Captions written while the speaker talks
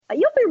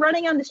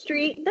running on the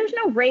street, there's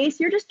no race.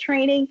 You're just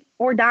training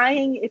or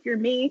dying if you're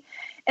me.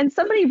 And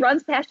somebody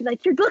runs past you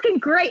like, you're looking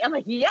great. I'm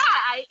like, yeah,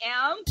 I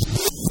am.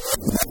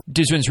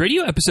 Diz Runs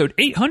Radio, episode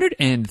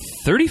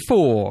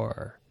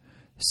 834,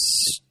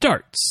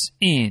 starts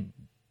in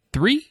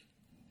 3,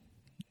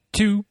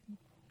 2,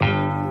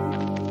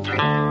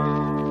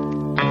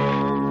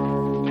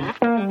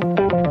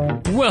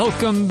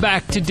 Welcome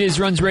back to Diz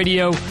Runs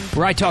Radio,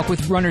 where I talk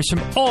with runners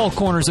from all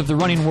corners of the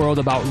running world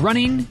about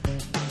running,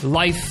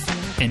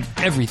 life, and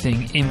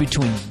everything in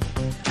between.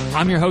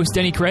 I'm your host,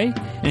 Denny Cray,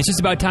 and it's just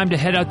about time to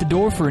head out the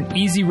door for an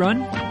easy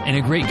run and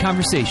a great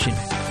conversation.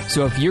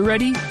 So if you're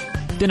ready,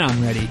 then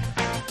I'm ready.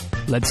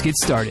 Let's get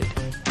started.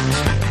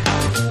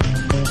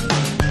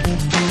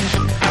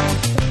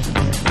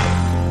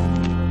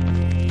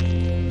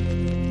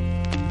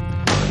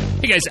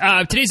 Hey guys,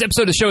 today's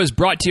episode of the show is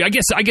brought to you, I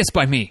guess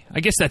by me.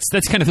 I guess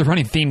that's kind of the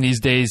running theme these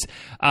days.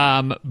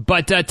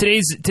 But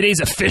today's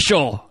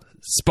official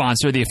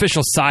sponsor, the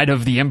official side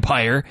of the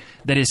empire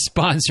that is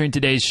sponsoring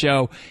today's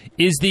show,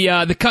 is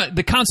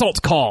the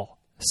consult call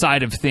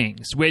side of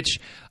things. Which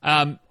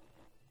I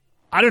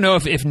don't know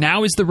if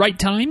now is the right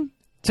time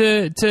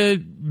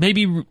to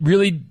maybe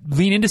really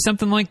lean into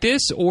something like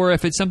this, or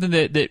if it's something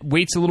that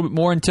waits a little bit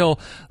more until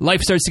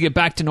life starts to get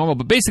back to normal.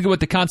 But basically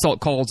what the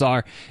consult calls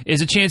are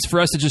is a chance for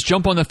us to just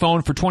jump on the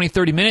phone for 20,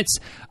 30 minutes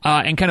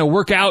and kind of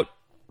work out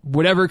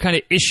whatever kind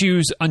of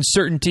issues,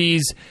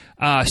 uncertainties,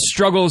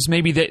 struggles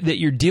maybe that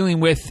you're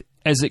dealing with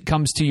as it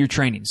comes to your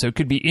training. So it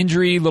could be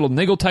injury, little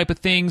niggle type of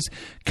things.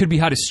 Could be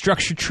how to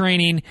structure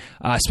training,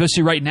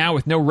 especially right now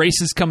with no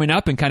races coming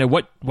up, and kind of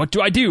what do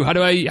I do? How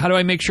do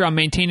I make sure I'm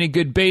maintaining a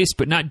good base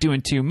but not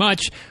doing too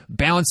much?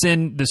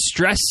 Balancing the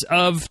stress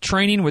of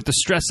training with the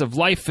stress of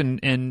life, and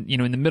in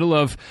the middle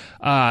of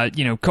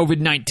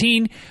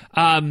COVID-19.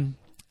 And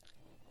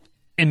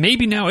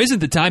maybe now isn't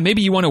the time.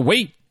 Maybe you want to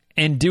wait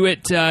and do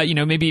it,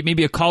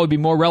 maybe a call would be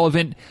more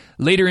relevant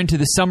later into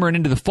the summer and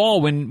into the fall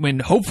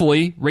when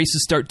hopefully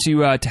races start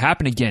to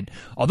happen again.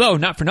 Although,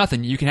 not for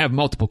nothing, you can have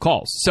multiple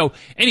calls. So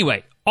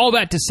anyway, all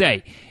that to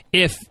say,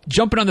 if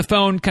jumping on the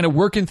phone, kind of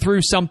working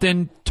through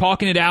something,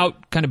 talking it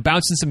out, kind of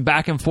bouncing some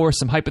back and forth,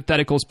 some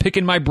hypotheticals,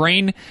 picking my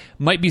brain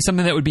might be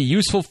something that would be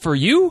useful for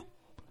you,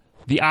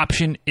 the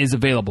option is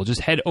available.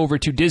 Just head over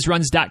to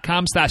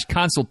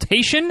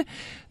dizruns.com/consultation.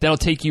 That'll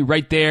take you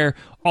right there.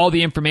 All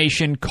the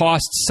information,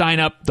 costs, sign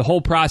up, the whole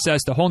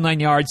process, the whole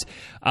 9 yards.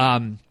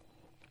 And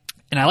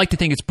I like to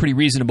think it's pretty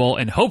reasonable,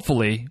 and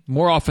hopefully,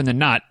 more often than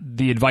not,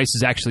 the advice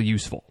is actually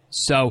useful.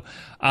 So,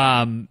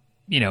 obviously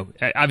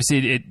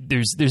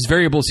there's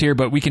variables here,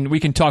 but we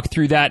can talk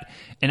through that.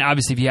 And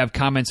obviously, if you have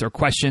comments or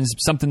questions,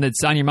 something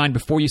that's on your mind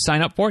before you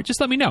sign up for it, just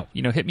let me know.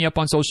 Hit me up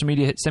on social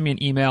media, send me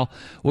an email.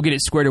 We'll get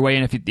it squared away.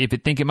 And if you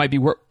think it might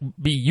be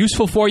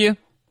useful for you,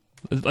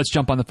 let's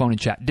jump on the phone and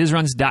chat.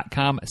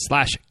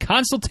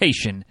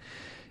 dizruns.com/consultation.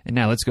 And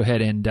now let's go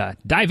ahead and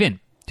dive in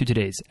to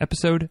today's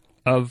episode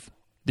of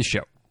the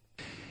show.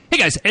 Hey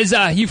guys, as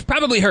you've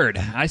probably heard,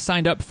 I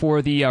signed up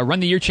for the Run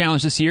the Year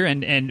Challenge this year,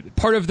 and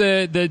part of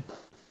the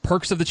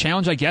perks of the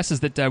challenge, I guess, is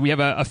that we have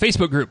a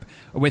Facebook group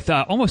with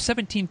almost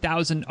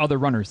 17,000 other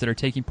runners that are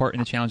taking part in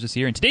the challenge this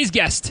year. And today's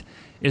guest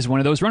is one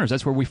of those runners.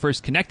 That's where we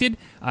first connected.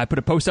 I put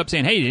a post up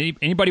saying, hey,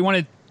 anybody want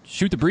to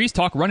shoot the breeze,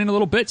 talk running a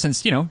little bit?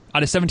 Since, out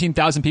of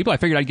 17,000 people, I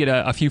figured I'd get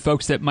a few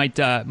folks that might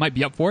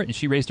be up for it. And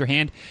she raised her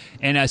hand.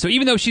 And so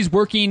even though she's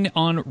working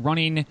on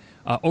running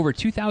over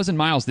 2,000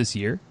 miles this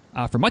year,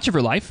 for much of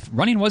her life,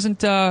 running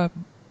wasn't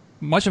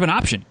much of an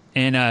option.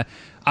 And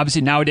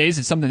obviously nowadays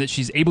it's something that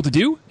she's able to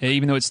do,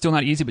 even though it's still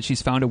not easy, but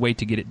she's found a way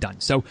to get it done.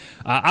 So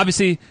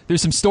obviously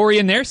there's some story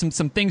in there,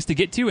 some things to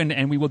get to,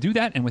 and we will do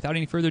that. And without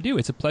any further ado,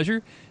 it's a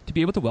pleasure to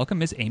be able to welcome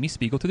Ms. Amy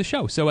Spiegel to the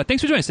show. So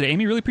thanks for joining us today,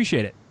 Amy. Really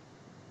appreciate it.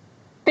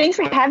 Thanks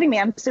for having me.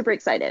 I'm super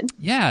excited.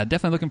 Yeah,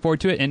 definitely looking forward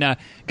to it. And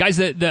guys,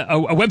 a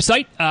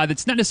website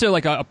that's not necessarily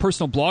like a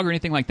personal blog or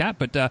anything like that,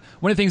 but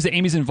one of the things that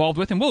Amy's involved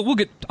with, and we'll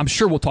get, I'm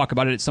sure we'll talk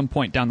about it at some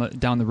point down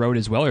the road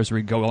as well, or as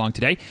we go along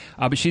today.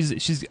 But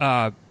she's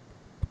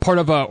part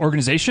of an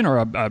organization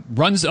or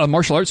runs a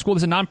martial arts school.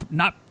 There's a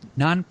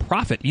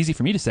non-profit, easy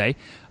for me to say,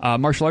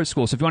 martial arts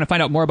school. So if you want to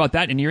find out more about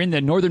that, and you're in the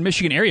northern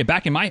Michigan area,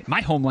 back in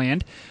my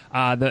homeland,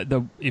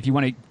 if you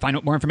want to find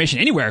out more information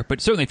anywhere,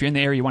 but certainly if you're in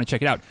the area, you want to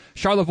check it out,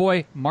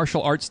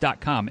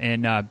 charlevoixmartialarts.com.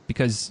 And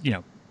because,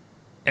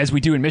 as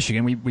we do in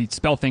Michigan, we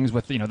spell things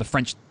with,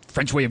 the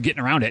French way of getting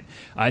around it.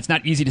 It's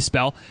not easy to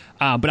spell,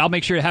 but I'll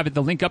make sure to have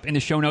the link up in the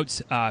show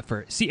notes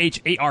for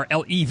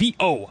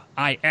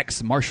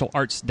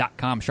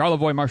CharlevoixMartialarts.com,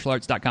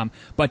 charlevoixmartialarts.com.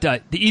 But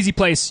the easy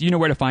place, you know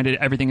where to find it,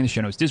 everything in the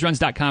show notes.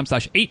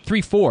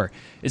 dizruns.com/834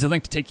 is a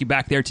link to take you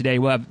back there today.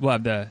 We'll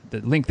have the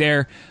link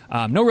there.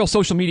 No real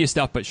social media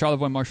stuff, but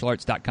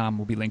charlevoixmartialarts.com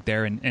will be linked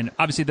there. And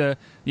obviously the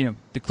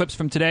clips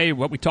from today,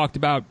 what we talked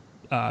about,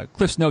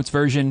 Cliff's Notes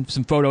version,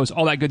 some photos,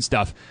 all that good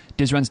stuff.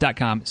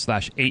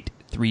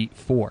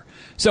 dizruns.com/834.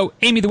 So,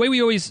 Amy, the way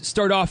we always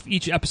start off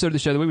each episode of the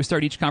show, the way we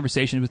start each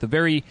conversation is with a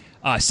very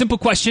simple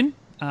question.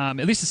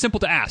 at least it's simple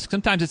to ask.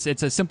 Sometimes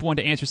it's a simple one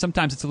to answer.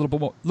 Sometimes it's a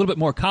little bit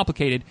more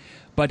complicated.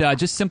 But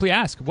just simply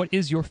ask, what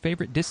is your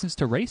favorite distance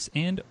to race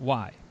and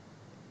why?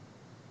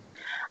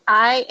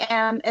 I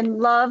am in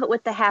love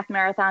with the half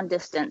marathon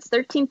distance,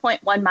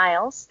 13.1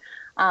 miles.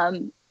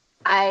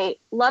 I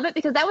love it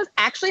because that was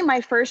actually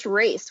my first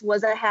race,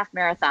 was a half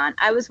marathon.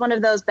 I was one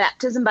of those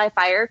baptism by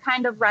fire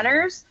kind of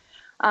runners.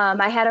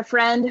 I had a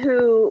friend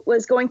who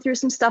was going through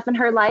some stuff in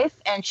her life,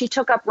 and she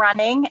took up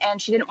running,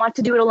 and she didn't want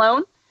to do it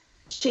alone.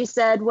 She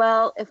said,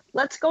 well,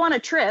 let's go on a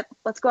trip,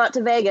 let's go out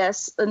to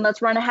Vegas and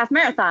let's run a half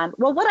marathon.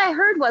 Well, what I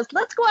heard was,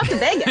 let's go out to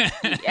Vegas.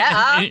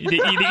 Yeah.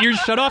 The ears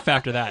shut off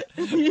after that.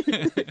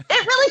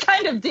 It really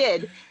kind of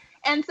did.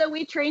 And so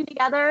we trained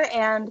together,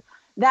 and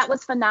that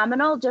was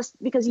phenomenal, just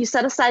because you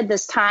set aside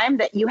this time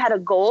that you had a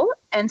goal.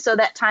 And so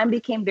that time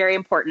became very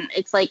important.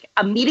 It's like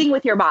a meeting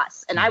with your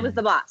boss, and I was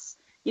the boss.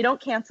 You don't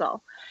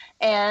cancel.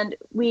 And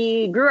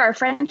we grew our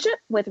friendship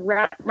with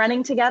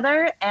running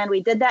together, and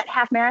we did that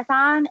half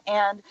marathon.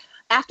 And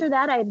after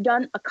that, I've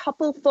done a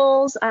couple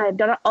fulls. I've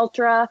done an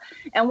ultra.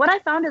 And what I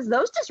found is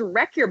those just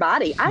wreck your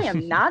body. I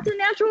am not a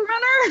natural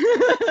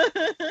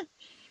runner.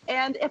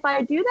 And if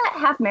I do that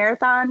half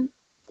marathon,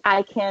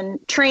 I can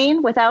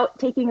train without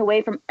taking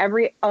away from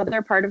every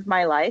other part of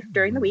my life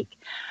during the week.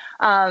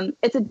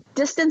 It's a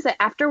distance that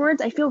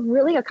afterwards I feel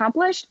really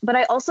accomplished, but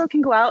I also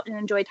can go out and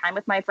enjoy time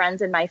with my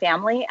friends and my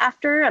family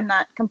after. I'm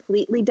not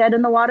completely dead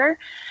in the water.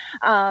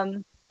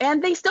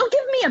 And they still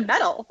give me a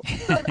medal.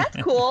 So that's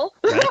cool.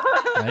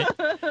 Right.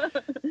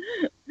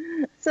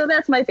 So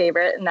that's my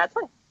favorite, and that's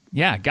why.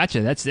 Yeah, gotcha.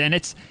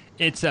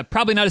 It's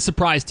probably not a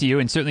surprise to you,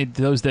 and certainly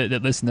to those that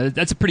listen.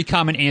 That's a pretty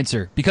common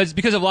answer because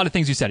of a lot of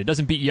things you said. It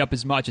doesn't beat you up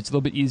as much. It's a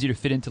little bit easier to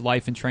fit into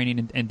life and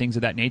training and things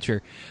of that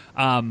nature.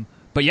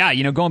 But yeah,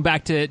 going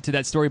back to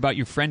that story about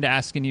your friend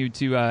asking you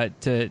to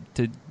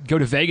go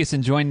to Vegas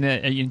and join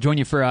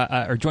you for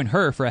or join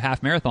her for a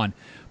half marathon.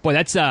 Boy,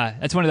 that's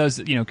one of those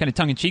kind of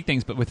tongue in cheek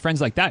things. But with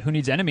friends like that, who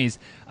needs enemies?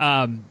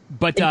 But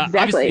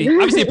exactly.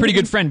 obviously a pretty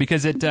good friend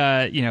because it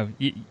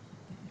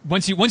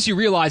once you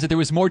realize that there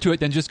was more to it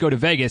than just go to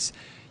Vegas,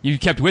 you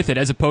kept with it,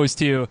 as opposed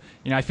to,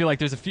 I feel like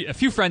there's a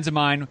few friends of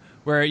mine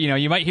where,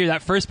 you might hear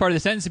that first part of the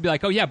sentence and be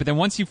like, oh yeah, but then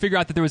once you figure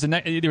out that there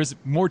was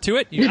more to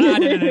it,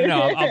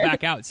 no, I'll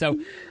back out. So,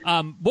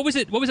 what was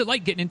it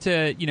like getting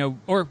into,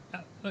 or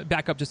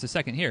back up just a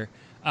second here,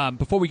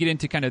 before we get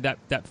into kind of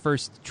that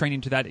first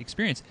training to that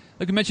experience,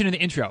 like you mentioned in the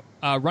intro,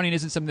 running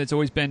isn't something that's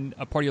always been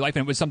a part of your life,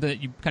 and it was something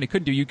that you kind of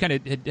couldn't do. You kind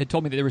of had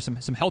told me that there were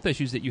some health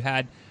issues that you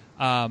had,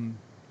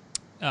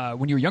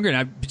 when you were younger, and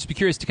I'd just be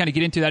curious to kind of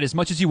get into that as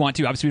much as you want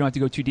to. Obviously, we don't have to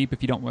go too deep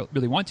if you don't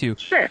really want to.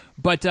 Sure.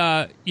 But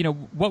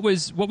what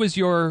was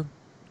your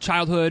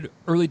childhood,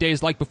 early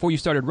days like before you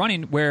started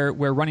running, where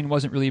running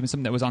wasn't really even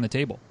something that was on the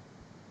table?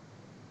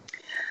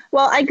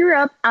 Well, I grew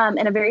up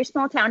in a very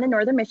small town in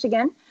northern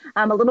Michigan,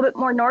 a little bit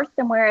more north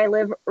than where I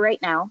live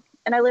right now.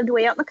 And I lived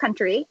way out in the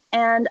country,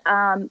 and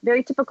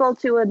very typical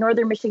to a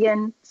northern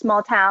Michigan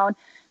small town.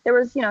 There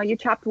was, you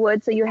chopped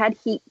wood, so you had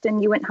heat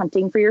and you went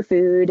hunting for your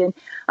food. And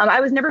I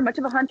was never much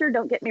of a hunter,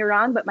 don't get me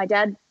wrong, but my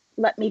dad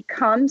let me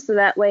come so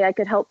that way I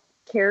could help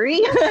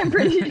carry, I'm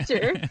pretty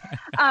sure.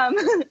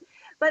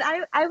 But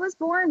I was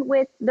born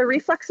with the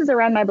reflexes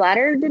around my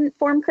bladder didn't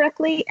form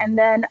correctly. And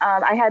then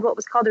I had what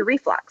was called a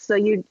reflux. So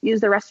you'd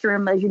use the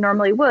restroom as you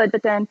normally would.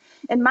 But then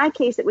in my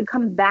case, it would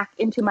come back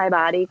into my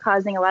body,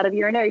 causing a lot of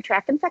urinary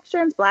tract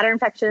infections, bladder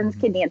infections,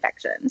 kidney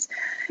infections.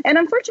 And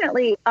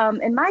unfortunately,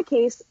 in my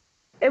case,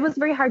 it was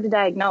very hard to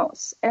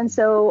diagnose. And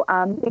so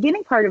the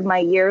beginning part of my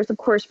years, of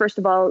course, first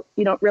of all,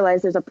 you don't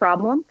realize there's a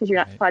problem because you're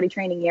not to potty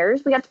training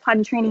years. We got to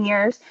potty training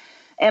years,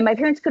 and my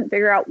parents couldn't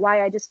figure out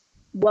why I just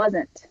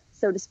wasn't,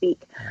 so to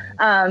speak.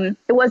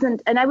 It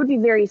wasn't, and I would be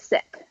very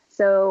sick.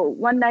 So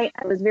one night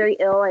I was very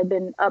ill. I'd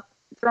been up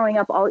throwing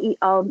up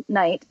all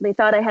night. They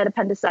thought I had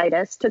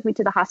appendicitis, took me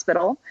to the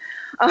hospital.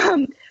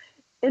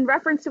 In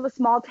reference to a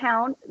small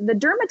town, the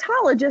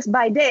dermatologist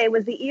by day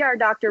was the ER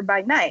doctor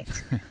by night.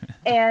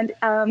 And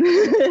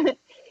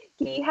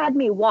he had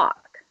me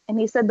walk, and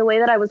he said the way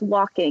that I was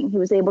walking, he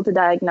was able to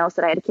diagnose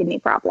that I had a kidney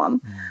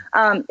problem.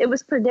 It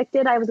was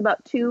predicted I was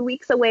about 2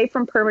 weeks away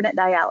from permanent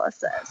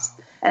dialysis.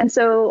 And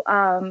so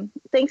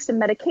thanks to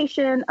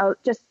medication,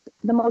 just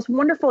the most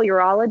wonderful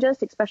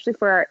urologist, especially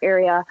for our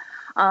area,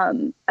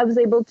 I was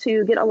able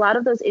to get a lot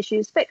of those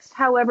issues fixed.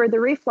 However,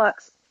 the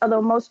reflux,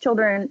 although most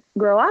children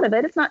grow out of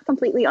it, it's not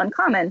completely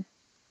uncommon.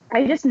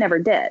 I just never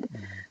did.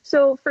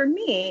 So for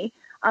me,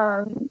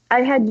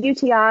 I had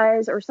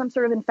UTIs or some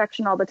sort of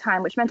infection all the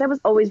time, which meant I was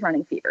always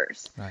running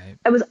fevers. Right.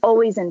 I was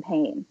always in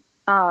pain.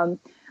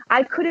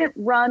 I couldn't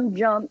run,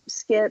 jump,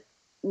 skip,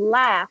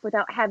 laugh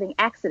without having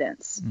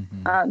accidents.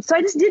 So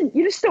I just didn't,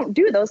 you just don't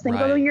do those things.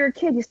 Right. Although you're a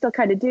kid, you still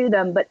kind of do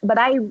them, but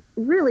I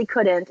really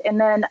couldn't. And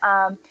then,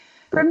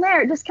 from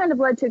there, it just kind of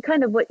led to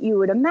kind of what you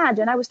would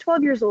imagine. I was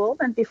 12 years old,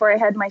 and before I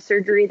had my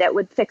surgery that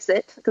would fix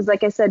it, because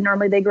like I said,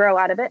 normally they grow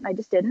out of it, and I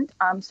just didn't.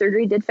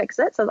 Surgery did fix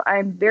it, so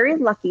I'm very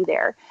lucky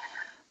there.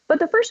 But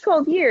the first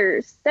 12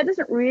 years, that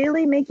doesn't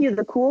really make you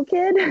the cool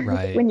kid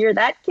right. when you're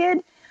that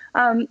kid.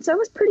 So I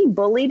was pretty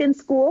bullied in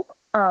school.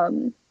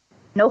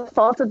 no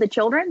fault of the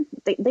children.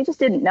 They just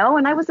didn't know.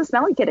 And I was the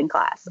smelly kid in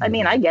class. I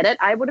mean, I get it.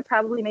 I would have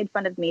probably made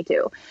fun of me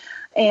too.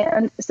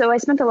 And so I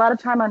spent a lot of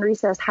time on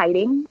recess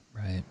hiding.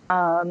 Right.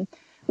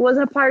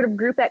 Wasn't a part of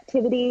group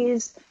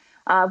activities.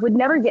 Would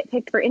never get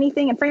picked for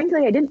anything. And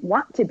frankly, I didn't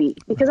want to be,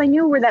 because I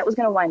knew where that was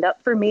going to wind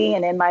up for me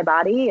and in my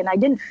body. And I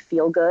didn't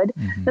feel good.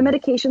 The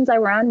medications I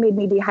were on made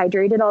me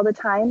dehydrated all the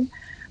time.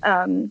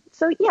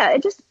 So yeah,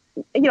 it just,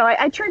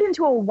 I turned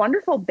into a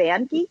wonderful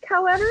band geek,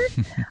 however,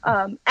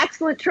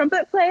 excellent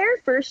trumpet player,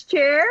 first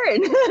chair.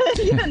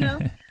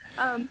 And,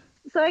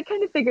 so I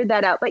kind of figured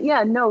that out. But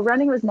yeah, no,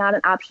 running was not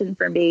an option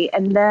for me.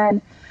 And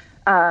then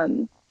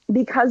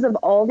because of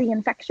all the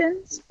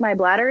infections, my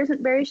bladder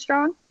isn't very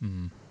strong.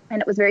 And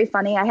it was very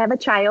funny. I have a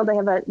child.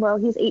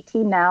 He's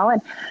 18 now,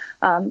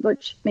 and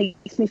which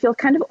makes me feel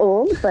kind of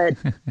old, but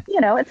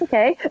it's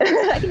okay.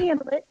 I can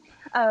handle it.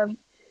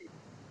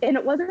 And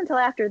it wasn't until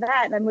after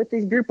that, and I'm with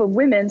this group of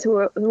women who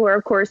are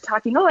of course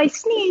talking. Oh, I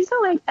sneezed.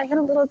 Oh, I had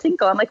a little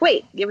tinkle. I'm like,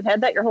 wait, you haven't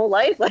had that your whole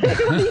life? Like, what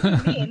do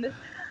you mean?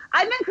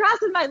 I've been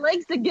crossing my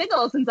legs to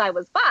giggle since I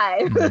was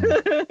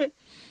 5.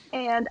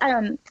 And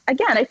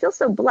again, I feel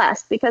so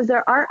blessed because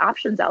there are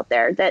options out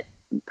there that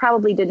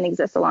probably didn't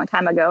exist a long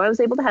time ago. I was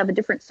able to have a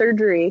different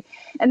surgery,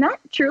 and that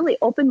truly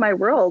opened my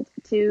world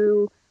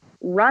to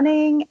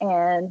running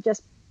and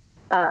just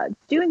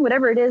doing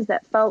whatever it is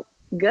that felt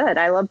good.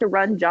 I love to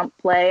run, jump,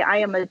 play. I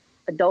am an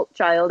adult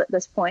child at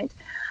this point.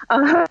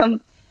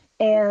 And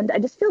I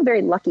just feel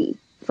very lucky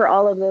for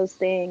all of those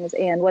things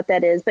and what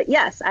that is. But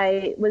yes,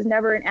 I was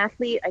never an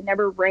athlete. I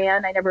never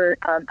ran. I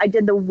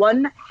did the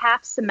 1.5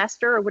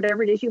 semester or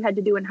whatever it is you had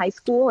to do in high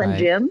school and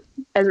gym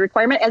as a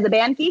requirement. As a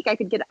band geek, I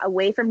could get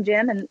away from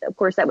gym. And of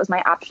course that was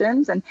my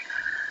options. And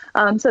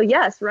so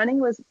yes, running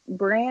was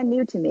brand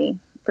new to me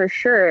for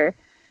sure.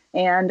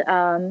 And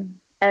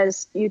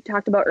as you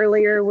talked about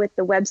earlier with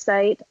the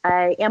website,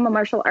 I am a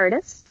martial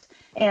artist,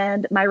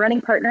 and my running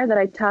partner that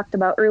I talked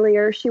about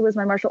earlier, she was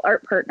my martial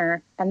art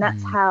partner. And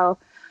that's how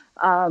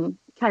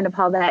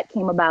that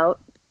came about.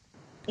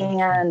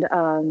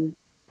 And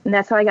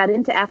that's how I got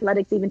into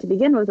athletics even to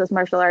begin with, was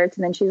martial arts.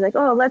 And then she's like,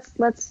 oh,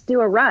 let's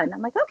do a run.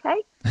 I'm like, okay,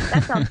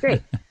 that sounds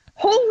great.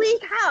 Holy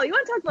cow. You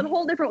want to talk about a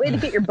whole different way to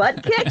get your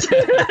butt kicked?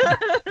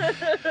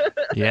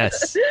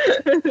 Yes.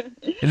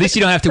 At least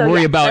you don't have to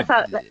worry about,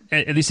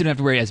 at least you don't have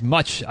to worry as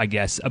much, I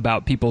guess,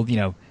 about people,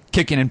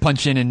 kicking and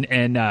punching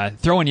and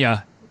throwing you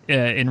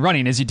in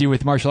running as you do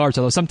with martial arts.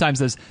 Although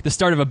sometimes as the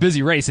start of a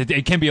busy race,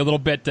 it can be a little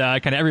bit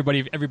kind of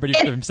everybody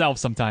for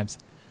themselves sometimes.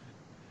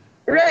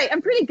 Right.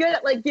 I'm pretty good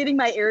at getting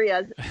my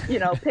areas,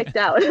 picked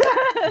out.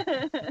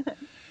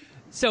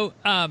 So,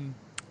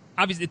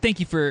 obviously, thank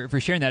you for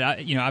sharing that.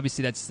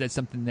 Obviously that's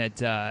something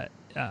that,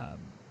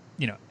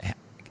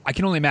 I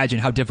can only imagine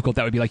how difficult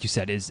that would be, like you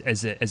said, as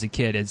a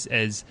kid,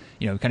 as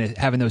kind of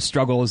having those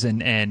struggles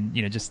and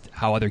just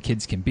how other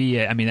kids can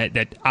be. I mean,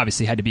 that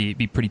obviously had to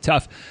be pretty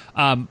tough.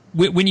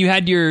 When you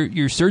had your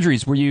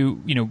surgeries,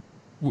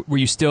 were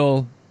you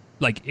still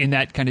in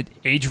that kind of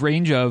age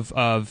range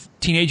of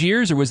teenage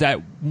years, or was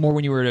that more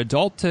when you were an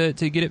adult to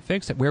get it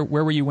fixed? Where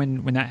were you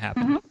when that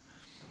happened? Mm-hmm.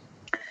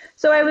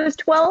 So I was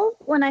 12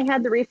 when I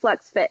had the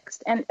reflux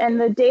fixed, and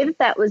the day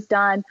that was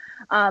done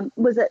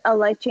was a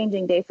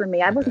life-changing day for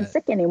me. I wasn't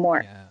sick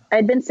anymore. Yeah.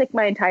 I'd been sick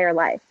my entire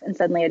life, and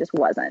suddenly I just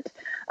wasn't.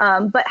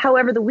 But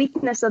however, the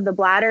weakness of the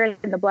bladder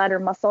and the bladder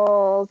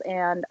muscles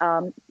and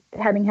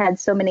having had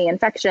so many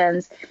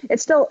infections,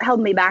 it still held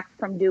me back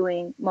from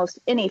doing most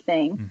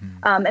anything.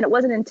 Mm-hmm. And it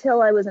wasn't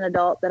until I was an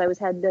adult that I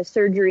had the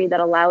surgery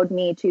that allowed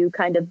me to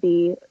kind of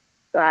be,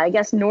 I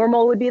guess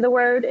normal would be the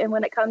word, and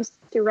when it comes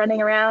to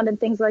running around and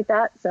things like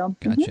that. So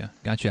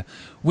Gotcha.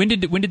 When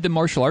did the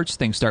martial arts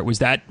thing start? Was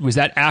that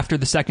after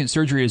the second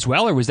surgery as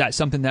well, or was that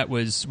something that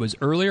was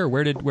earlier?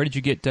 Where did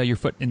you get your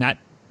foot in that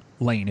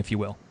lane, if you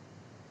will?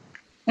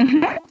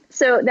 Mm-hmm.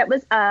 So that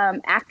was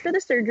after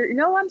the surgery.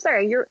 No, I'm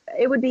sorry.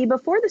 It would be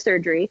before the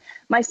surgery.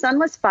 My son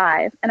was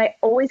 5, and I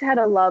always had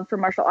a love for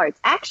martial arts.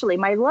 Actually,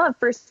 my love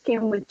first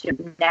came with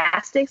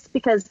gymnastics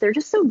because they're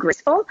just so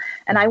graceful,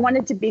 and I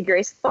wanted to be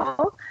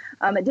graceful.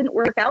 It didn't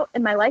work out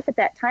in my life at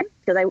that time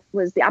because I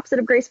was the opposite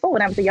of graceful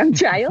when I was a young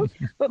child.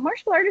 But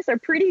martial artists are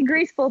pretty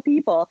graceful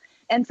people.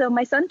 And so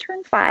my son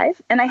turned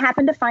 5, and I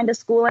happened to find a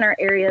school in our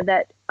area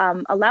that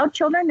allowed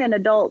children and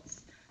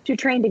adults to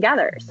train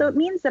together. So it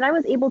means that I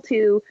was able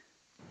to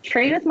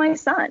train with my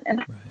son.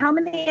 And how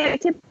many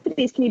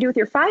activities can you do with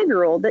your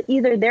 5-year-old that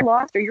either they're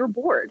lost or you're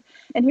bored?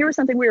 And here was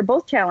something we were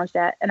both challenged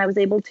at, and I was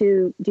able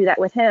to do that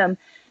with him.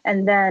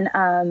 And then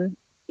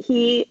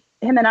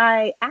him and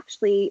I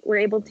actually were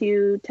able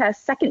to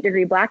test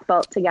 2nd-degree black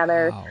belt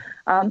together.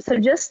 Wow. So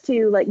just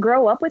to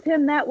grow up with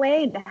him that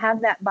way, to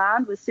have that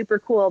bond was super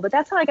cool. But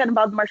that's how I got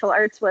involved in martial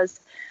arts. Was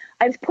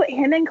I put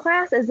him in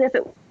class as if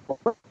it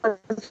was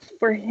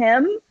for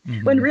him,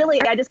 mm-hmm. when really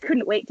I just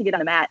couldn't wait to get on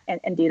the mat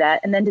and do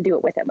that, and then to do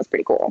it with him was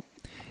pretty cool.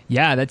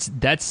 Yeah,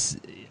 that's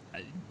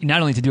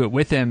not only to do it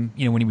with him,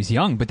 you know, when he was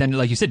young, but then,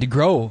 like you said, to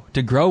grow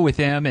with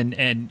him,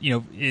 and you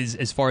know, is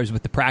as far as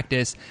with the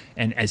practice,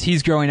 and as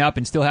he's growing up,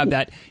 and still have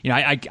that. You know,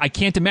 I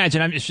can't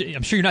imagine. I'm sure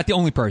you're not the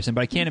only person,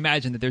 but I can't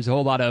imagine that there's a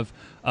whole lot of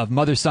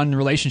mother-son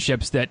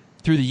relationships that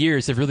through the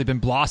years have really been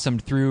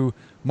blossomed through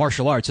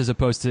martial arts, as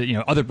opposed to, you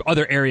know,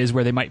 other areas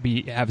where they might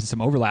be having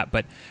some overlap.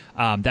 But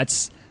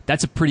that's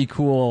a pretty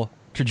cool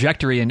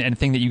trajectory and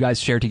thing that you guys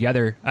share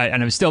together,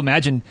 and I would still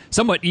imagine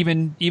somewhat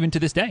even to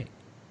this day.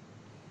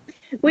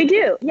 We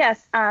do,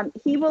 yes.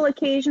 He will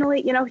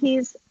occasionally, you know,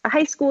 he's a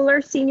high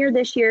schooler, senior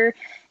this year,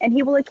 and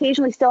he will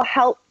occasionally still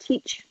help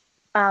teach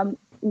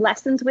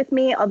lessons with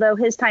me, although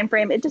his time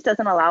frame, it just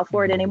doesn't allow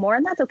for it anymore,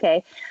 and that's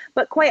okay.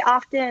 But quite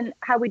often,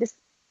 how we just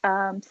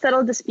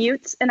settle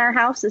disputes in our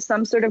house is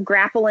some sort of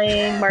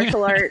grappling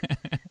martial art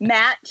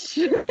match.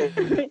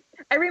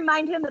 I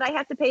remind him that I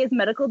have to pay his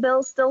medical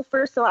bills still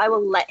first, so I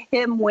will let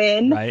him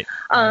win. Right.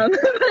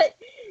 But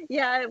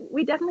yeah,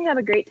 we definitely have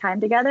a great time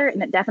together,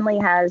 and it definitely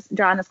has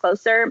drawn us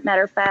closer.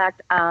 Matter of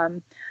fact,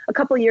 a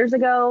couple years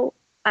ago,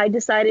 I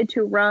decided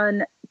to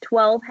run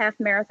 12 half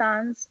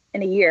marathons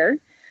in a year.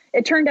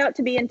 It turned out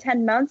to be in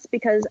 10 months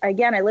because,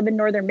 again, I live in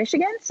northern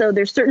Michigan, so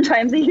there's certain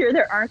times a year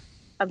that aren't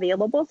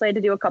available, so I had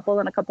to do a couple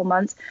in a couple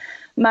months.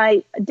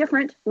 My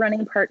different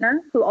running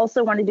partner, who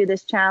also wanted to do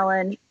this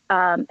challenge,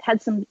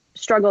 had some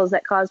struggles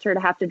that caused her to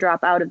have to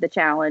drop out of the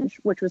challenge,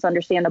 which was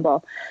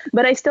understandable.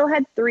 But I still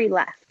had 3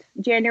 left,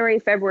 January,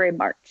 February,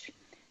 March.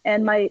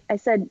 And I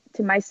said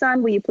to my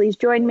son, will you please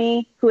join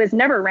me, who has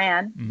never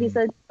ran? Mm-hmm. He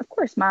said, of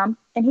course, Mom.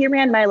 And he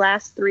ran my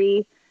last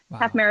 3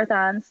 half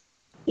marathons.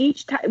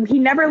 Each time, he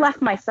never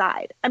left my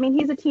side. I mean,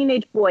 he's a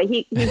teenage boy.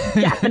 He's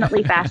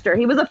definitely faster.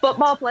 He was a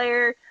football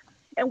player,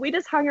 and we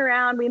just hung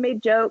around. We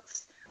made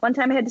jokes. One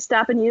time I had to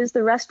stop and use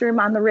the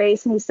restroom on the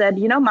race, and he said,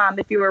 you know, Mom,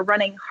 if you were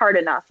running hard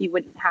enough, you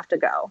wouldn't have to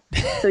go.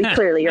 So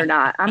clearly you're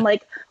not. I'm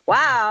like,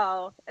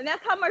 wow. And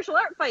that's how martial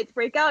art fights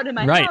break out in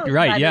my house.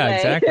 Right, yeah,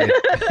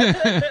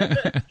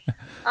 exactly.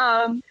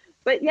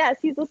 But yes,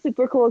 he's a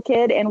super cool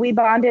kid, and we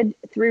bonded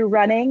through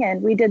running,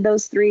 and we did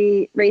those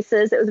 3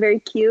 races. It was very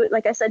cute.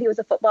 Like I said, he was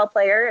a football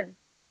player, and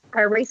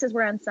our races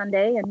were on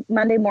Sunday, and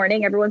Monday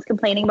morning, everyone's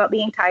complaining about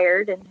being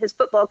tired, and his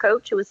football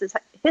coach, who was his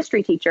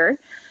history teacher,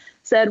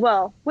 said,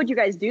 well, what'd you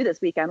guys do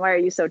this weekend? Why are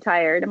you so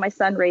tired? And my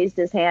son raised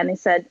his hand. He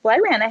said, well, I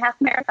ran a half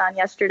marathon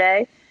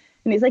yesterday.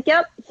 And he's like,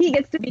 yep, he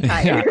gets to be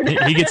tired.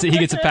 he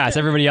gets a pass.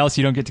 Everybody else,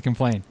 you don't get to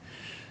complain.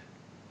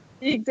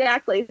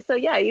 Exactly. So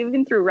yeah,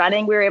 even through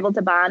running, we were able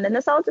to bond. And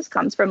this all just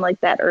comes from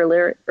like that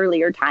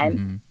earlier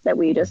time that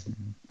we just,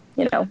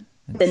 you know,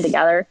 been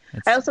together.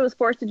 I also was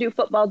forced to do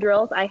football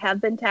drills. I have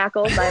been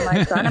tackled by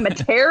my son. I'm a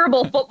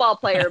terrible football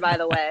player, by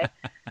the way.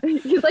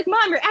 He's like,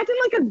 Mom, you're acting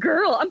like a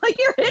girl. I'm like,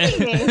 you're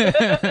hitting me.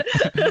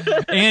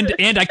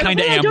 and I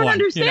kind of am one. I don't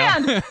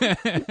understand.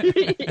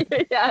 You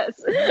know?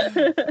 Yes.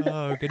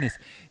 Oh, goodness.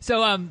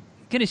 So kind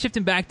of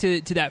shifting back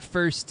to that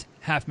first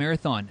half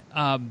marathon,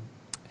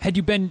 had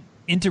you been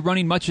into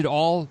running much at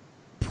all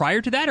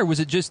prior to that, or was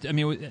it just, I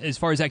mean, as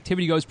far as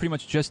activity goes, pretty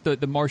much just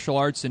the martial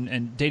arts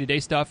and day-to-day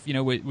stuff? You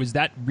know, was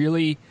that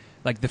really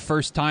like the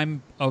first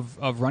time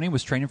of running,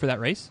 was training for that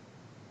race?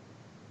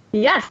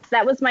 Yes,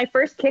 that was my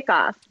first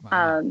kickoff.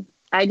 Wow.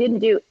 I didn't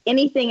do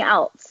anything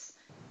else.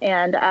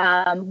 And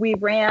we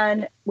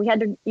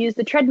had to use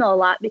the treadmill a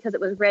lot because it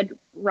was Red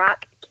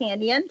Rock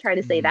Canyon, try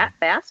to say that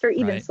fast or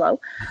even slow.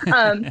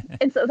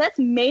 And so that's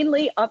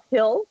mainly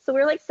uphill. So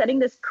we're like setting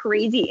this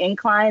crazy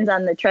inclines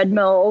on the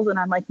treadmills. And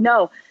I'm like,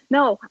 no,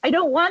 I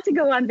don't want to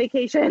go on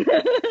vacation.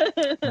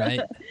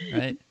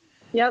 Right.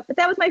 Yep. But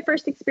that was my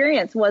first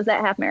experience, was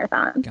that half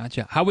marathon.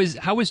 Gotcha. How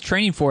was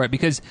training for it?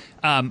 Because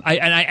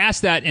I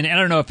asked that, and I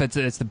don't know if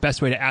it's the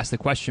best way to ask the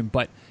question,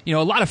 but you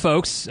know, a lot of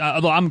folks,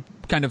 although I'm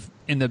kind of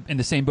in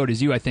the same boat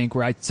as you, I think,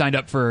 where I signed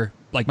up for,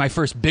 like, my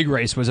first big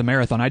race was a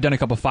marathon. I'd done a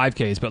couple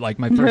 5Ks, but like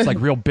my first like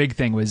real big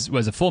thing was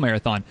a full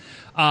marathon.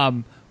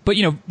 But,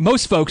 you know,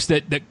 most folks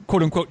that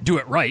quote unquote do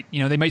it right,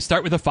 you know, they might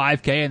start with a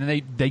 5K and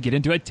then they get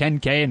into a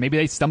 10K and maybe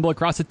they stumble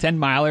across a 10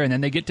 miler and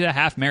then they get to a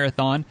half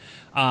marathon.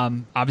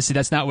 Obviously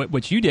that's not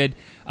what you did.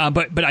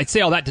 But I'd say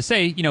all that to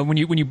say, you know, when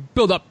you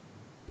build up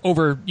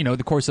over, you know,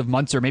 the course of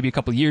months or maybe a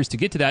couple of years to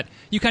get to that,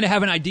 you kind of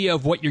have an idea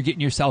of what you're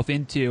getting yourself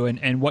into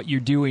and what you're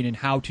doing and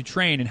how to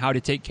train and how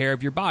to take care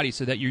of your body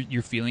so that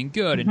you're feeling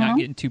good and not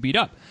getting too beat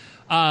up.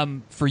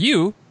 For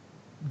you,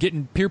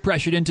 getting peer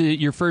pressured into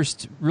your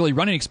first really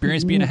running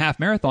experience, being a half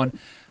marathon,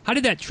 how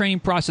did that training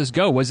process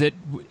go? Was it,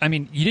 I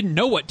mean, you didn't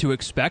know what to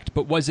expect,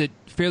 but was it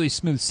fairly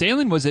smooth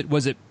sailing? Was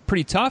it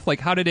pretty tough? Like,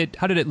 how did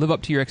it live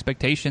up to your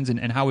expectations,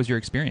 and how was your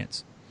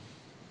experience?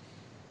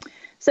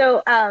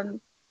 So,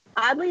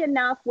 oddly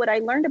enough, what I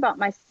learned about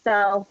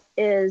myself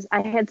is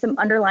I had some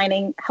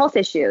underlying health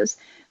issues,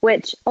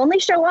 which only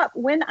show up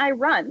when I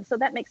run. So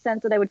that makes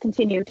sense that I would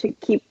continue to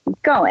keep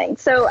going.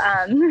 So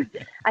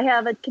I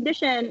have a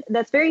condition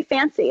that's very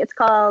fancy. It's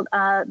called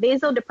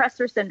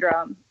vasodepressor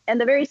syndrome.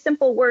 And the very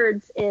simple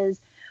words is,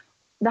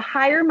 the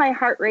higher my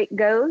heart rate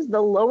goes,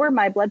 the lower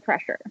my blood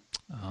pressure.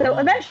 So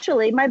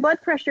eventually my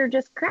blood pressure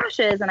just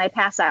crashes and I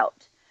pass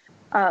out,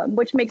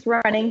 which makes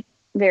running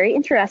very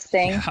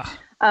interesting.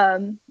 Yeah.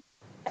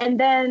 And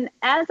then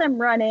as I'm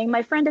running,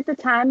 my friend at the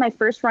time, my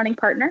first running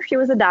partner, she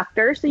was a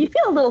doctor. So you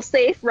feel a little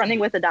safe running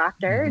with a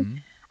doctor. Mm-hmm.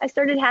 And I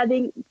started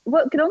having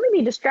what could only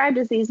be described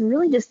as these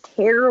really just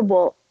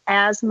terrible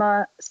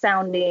asthma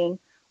sounding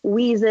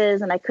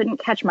wheezes, and I couldn't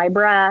catch my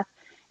breath.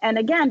 And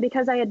again,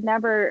 because I had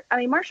never, I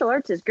mean, martial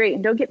arts is great.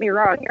 And don't get me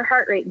wrong, your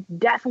heart rate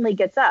definitely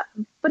gets up,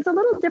 but it's a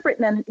little different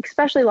than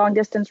especially long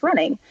distance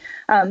running.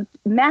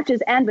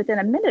 Matches end within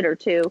a minute or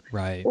two.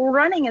 Right.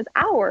 Running is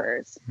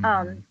hours.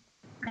 Mm-hmm.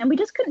 And we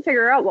just couldn't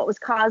figure out what was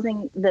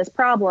causing this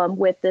problem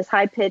with this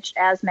high-pitched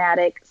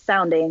asthmatic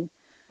sounding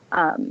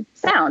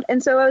sound.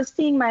 And so I was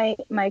seeing my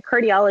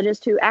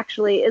cardiologist, who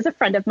actually is a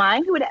friend of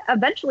mine, who would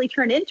eventually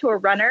turn into a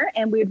runner,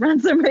 and we'd run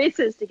some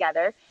races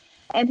together.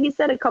 And he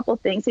said a couple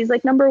things. He's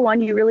like, number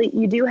one,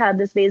 you do have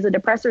this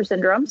vasodepressor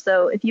syndrome.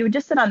 So if you would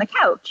just sit on the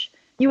couch,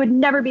 you would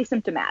never be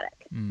symptomatic.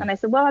 And I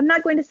said, well, I'm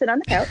not going to sit on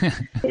the couch.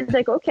 He's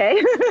like,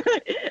 okay.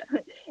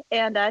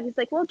 And he's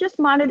like, well, just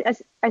monitor.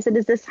 I said,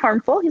 is this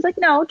harmful? He's like,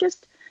 no,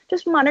 just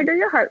monitor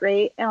your heart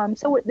rate.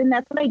 So then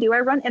that's what I do. I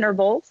run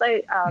intervals,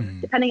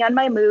 depending on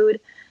my mood,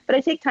 but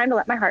I take time to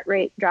let my heart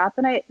rate drop.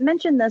 And I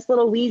mentioned this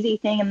little wheezy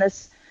thing and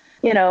this,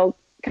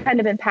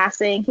 kind of in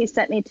passing. He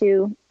sent me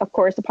to, of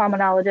course, a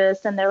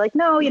pulmonologist, and they're like,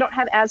 no, you don't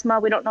have asthma.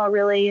 We don't know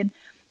really.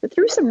 But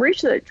through some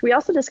research, we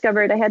also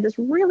discovered I had this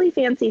really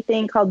fancy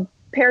thing called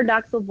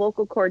paradoxical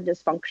vocal cord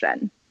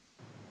dysfunction,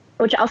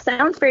 which all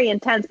sounds very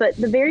intense, but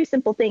the very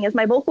simple thing is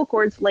my vocal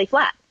cords lay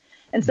flat.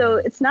 And so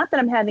it's not that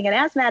I'm having an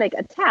asthmatic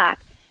attack.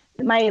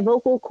 My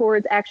vocal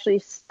cords actually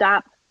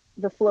stop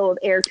the flow of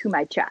air to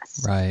my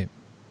chest. Right.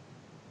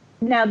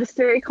 Now, this is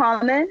very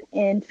common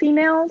in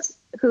females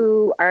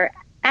who are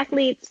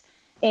athletes.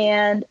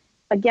 And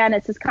again,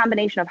 it's this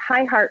combination of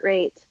high heart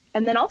rate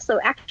and then also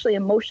actually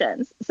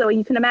emotions. So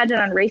you can imagine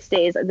on race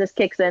days, this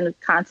kicks in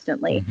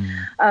constantly.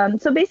 Mm-hmm.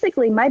 So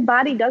basically, my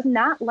body does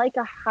not like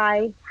a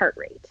high heart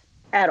rate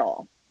at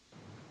all.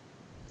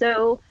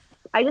 So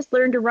I just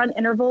learned to run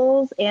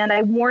intervals, and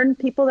I warn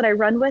people that I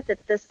run with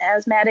that this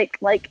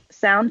asthmatic-like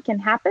sound can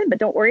happen, but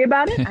don't worry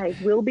about it. I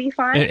will be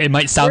fine. It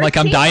might sound like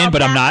I'm dying,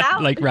 but I'm not.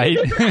 Out. Right?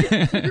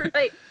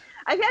 Right.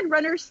 I've had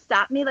runners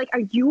stop me like,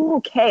 are you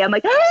okay? I'm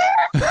like,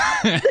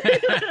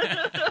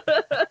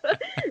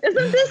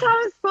 isn't this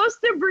how I'm supposed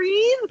to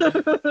breathe?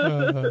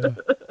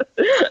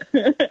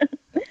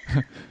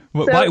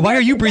 Why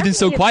are you breathing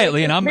so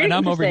quietly? And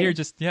I'm over here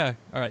just, yeah.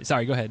 All right.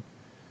 Sorry, go ahead.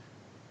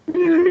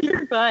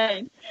 You're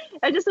fine.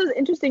 It just was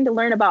interesting to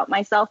learn about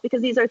myself,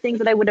 because these are things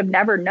that I would have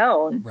never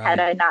known had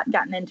I not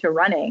gotten into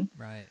running.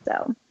 Right.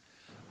 So,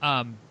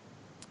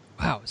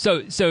 wow.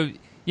 So,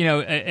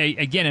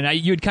 again, and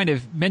you had kind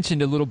of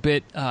mentioned a little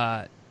bit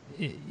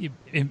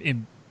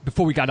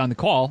before we got on the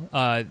call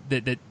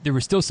that there were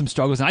still some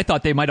struggles, and I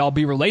thought they might all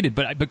be related,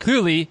 but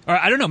clearly, or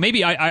I don't know,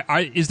 maybe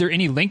is there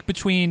any link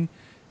between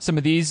some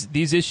of these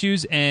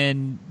issues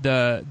and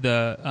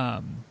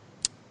the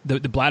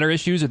bladder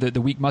issues, or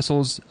the weak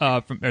muscles,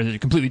 or is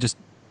it completely just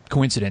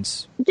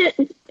coincidence?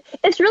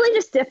 It's really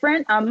just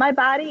different. My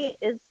body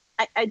is.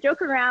 I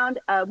joke around,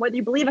 whether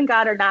you believe in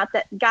God or not,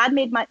 that God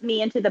made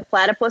me into the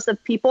platypus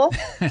of people.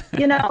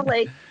 Here,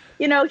 we're going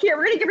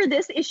to give her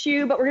this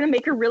issue, but we're going to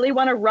make her really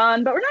want to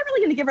run, but we're not really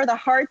going to give her the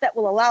heart that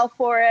will allow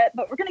for it,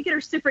 but we're going to get her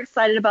super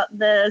excited about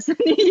this.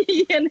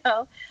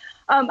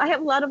 I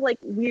have a lot of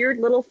weird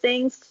little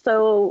things.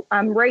 So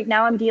right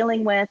now I'm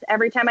dealing with,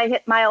 every time I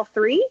hit mile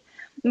 3,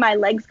 my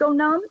legs go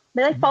numb.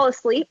 They fall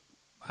asleep.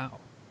 Wow.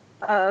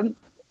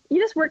 You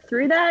just work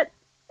through that.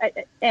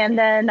 And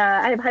then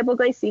I have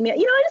hypoglycemia.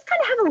 I just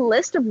kind of have a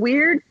list of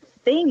weird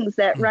things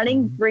that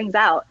running brings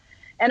out.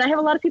 And I have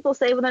a lot of people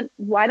say, well, then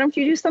why don't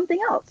you do something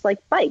else, like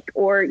bike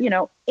or,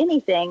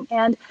 anything?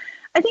 And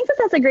I think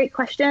that's a great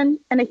question.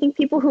 And I think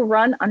people who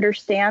run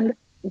understand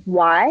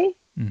why,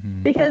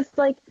 because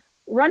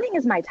running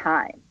is my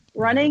time.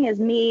 Running is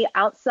me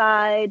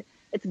outside.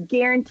 It's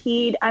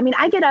guaranteed. I mean,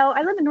 I get out.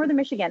 I live in northern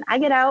Michigan. I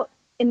get out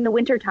in the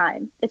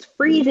wintertime. It's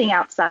freezing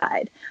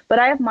outside, but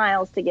I have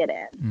miles to get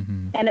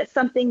in. And it's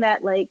something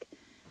that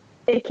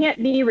it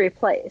can't be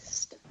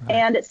replaced. Right.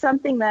 And it's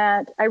something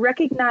that I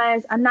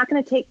recognize I'm not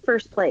going to take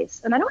first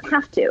place, and I don't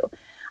have to.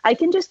 I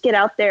can just get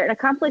out there and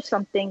accomplish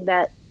something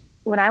that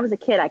when I was a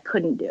kid, I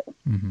couldn't do.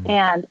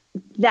 And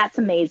that's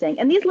amazing.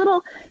 And these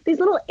little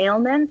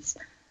ailments,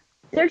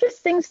 they're just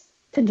things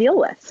to deal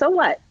with. So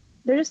what?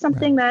 They're just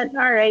something that,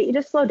 all right, you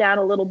just slow down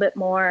a little bit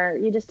more.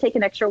 You just take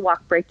an extra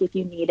walk break if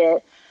you need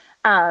it.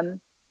 I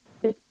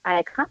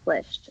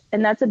accomplished,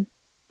 and that's a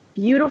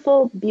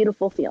beautiful,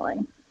 beautiful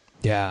feeling.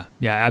 Yeah,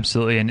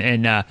 absolutely,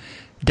 and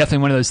definitely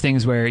one of those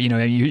things where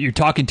you're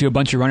talking to a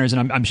bunch of runners,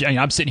 and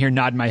I'm sitting here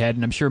nodding my head,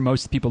 and I'm sure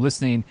most people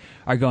listening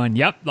are going,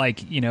 "Yep."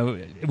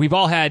 We've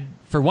all had,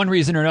 for one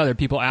reason or another,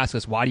 people ask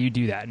us, "Why do you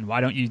do that?" and why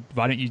don't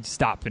you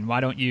stop, and why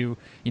don't you're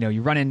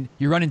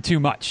running too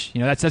much.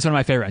 That's one of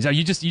my favorite ones.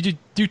 You just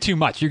do too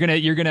much. You're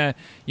gonna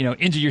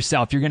injure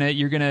yourself. You're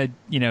gonna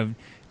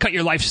cut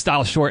your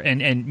lifestyle short,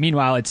 and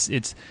meanwhile it's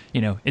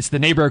the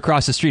neighbor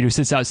across the street who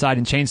sits outside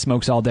and chain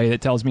smokes all day that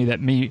tells me that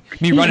me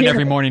running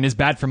every morning is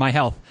bad for my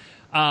health.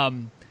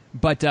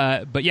 But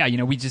yeah,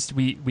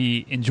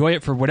 we enjoy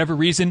it for whatever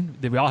reason.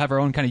 We all have our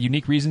own kind of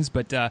unique reasons,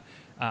 but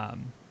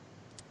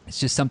it's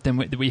just something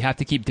that we have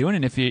to keep doing.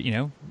 And if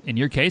in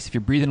your case, if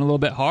you're breathing a little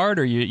bit hard,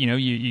 or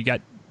you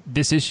got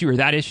this issue or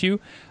that issue,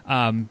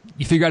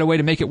 you figure out a way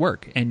to make it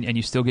work, and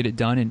you still get it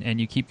done, and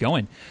you keep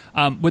going.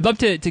 Would love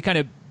to kind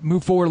of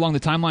move forward along the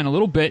timeline a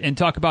little bit and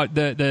talk about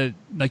the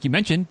like you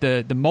mentioned,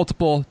 the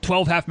multiple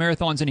 12 half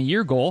marathons in a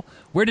year goal.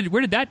 Where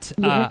did that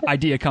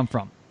idea come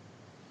from?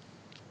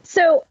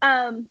 So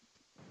I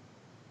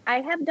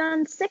have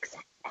done 6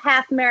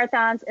 half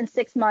marathons in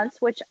 6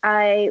 months, which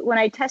when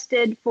I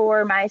tested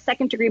for my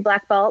 2nd degree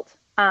black belt,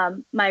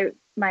 my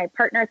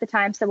partner at the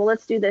time said, well,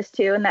 let's do this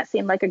too. And that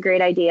seemed like a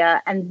great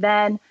idea. And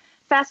then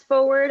fast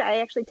forward, I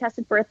actually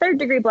tested for a 3rd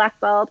degree black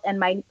belt, and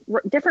my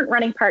different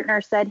running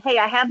partner said, hey,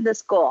 I have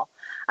this goal.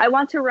 I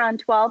want to run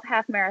 12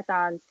 half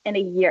marathons in a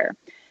year.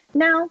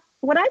 Now,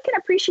 what I can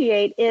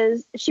appreciate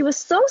is she was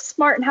so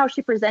smart in how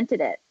she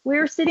presented it. We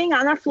were sitting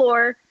on our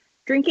floor,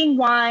 drinking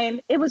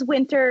wine. It was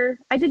winter.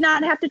 I did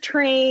not have to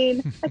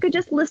train. I could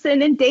just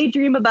listen and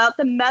daydream about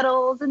the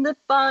medals and the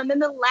fun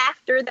and the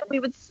laughter that we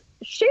would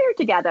share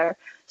together.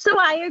 So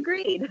I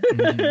agreed.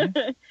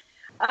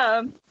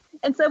 Mm-hmm.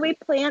 And so we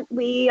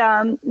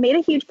made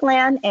a huge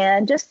plan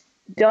and just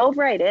dove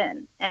right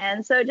in.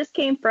 And so it just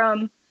came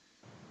from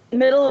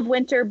middle of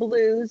winter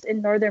blues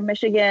in northern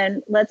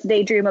Michigan. Let's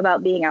daydream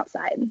about being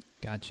outside.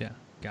 Gotcha.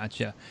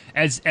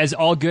 As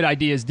all good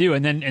ideas do.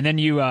 And then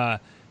you,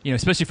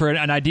 especially for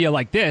an idea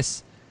like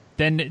this,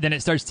 then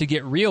it starts to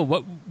get real.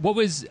 What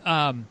was,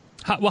 how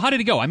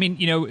did it go? I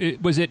mean,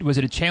 was it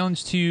a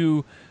challenge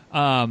to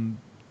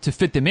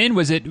fit them in?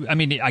 Was it,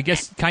 I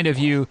guess kind of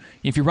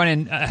if you're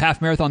running a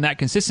half marathon that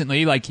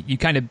consistently, like you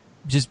kind of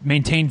just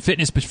maintain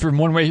fitness from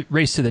one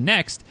race to the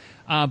next.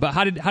 But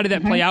how did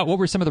that play out? What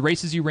were some of the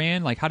races you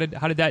ran? Like how did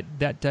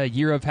that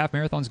year of half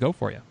marathons go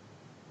for you?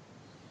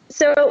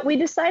 So we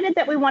decided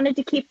that we wanted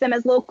to keep them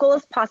as local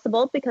as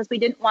possible because we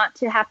didn't want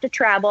to have to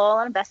travel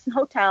and invest in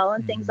hotel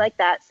and things like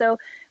that. So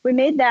we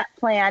made that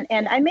plan,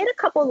 and I made a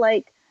couple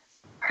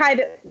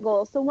private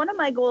goals. So one of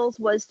my goals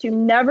was to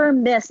never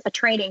miss a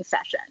training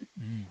session.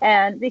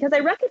 And because I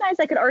recognized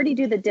I could already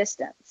do the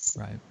distance.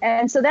 Right.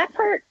 And so that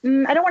part,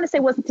 I don't want to say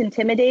wasn't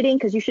intimidating,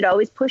 because you should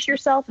always push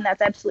yourself, and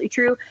that's absolutely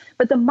true.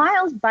 But the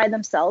miles by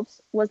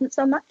themselves wasn't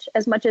so much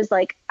as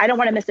I don't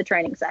want to miss a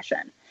training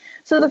session.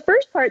 So the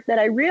first part that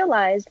I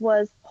realized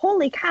was,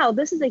 holy cow,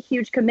 this is a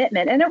huge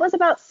commitment. And it was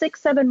about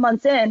 6-7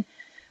 months in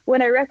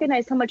when I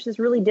recognized how much this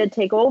really did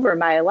take over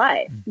my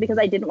life, because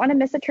I didn't want to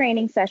miss a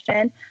training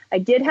session. I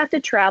did have to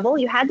travel.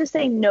 You had to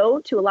say no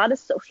to a lot of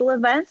social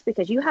events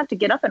because you have to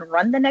get up and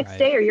run the next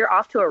day, or you're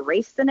off to a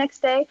race the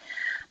next day.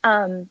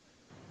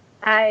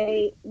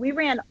 We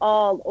ran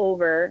all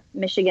over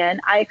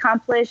Michigan. I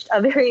accomplished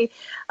a very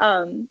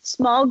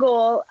small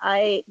goal.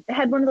 I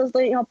had one of those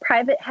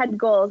private head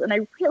goals, and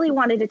I really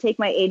wanted to take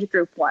my age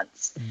group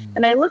once.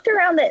 And I looked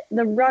around at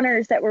the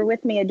runners that were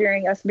with me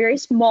during a very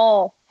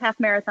small half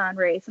marathon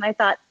race, and I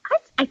thought,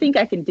 I think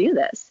I can do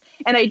this.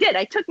 And I did.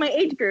 I took my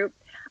age group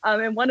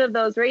in one of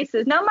those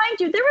races. Now, mind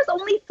you, there was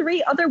only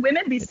 3 other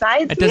women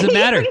besides me. It doesn't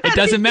matter. It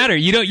doesn't matter.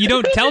 You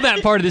don't tell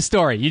that part of the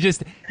story. You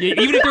just,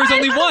 even if there was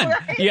only one.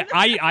 Right. Yeah,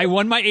 I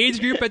won my age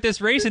group at this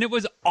race, and it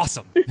was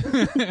awesome.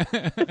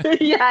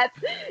 Yes.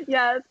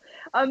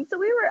 So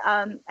we were,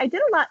 I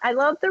did a lot. I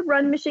love the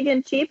Run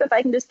Michigan Cheap, if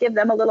I can just give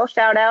them a little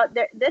shout out.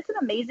 That's an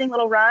amazing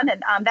little run.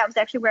 And that was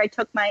actually where I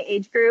took my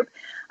age group.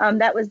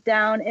 That was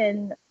down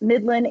in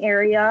Midland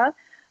area.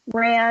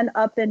 Ran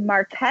up in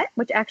Marquette,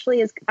 which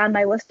actually is on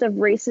my list of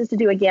races to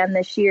do again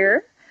this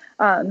year.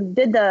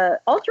 Did the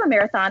ultra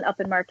marathon up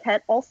in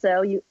Marquette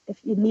also. If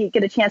you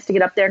get a chance to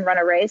get up there and run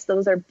a race,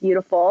 those are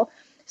beautiful.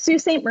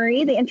 Sault Ste.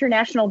 Marie, the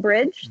International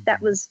Bridge,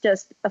 that was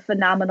just a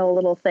phenomenal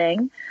little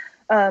thing.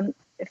 A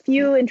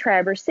few in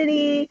Traverse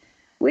City.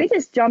 We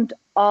just jumped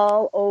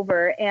all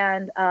over.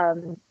 And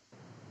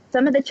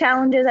some of the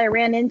challenges I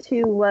ran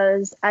into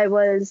was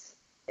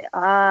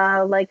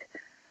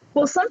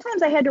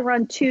sometimes I had to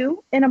run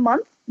 2 in a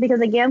month because,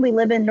 again, we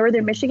live in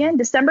northern Michigan.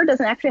 December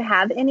doesn't actually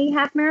have any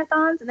half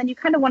marathons, and then you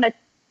kind of want to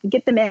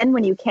get them in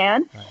when you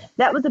can. Right.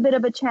 That was a bit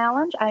of a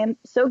challenge. I am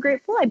so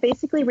grateful. I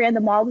basically ran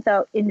them all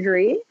without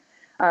injury.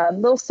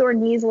 Little sore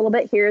knees a little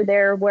bit here,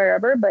 there,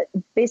 wherever, but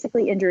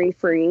basically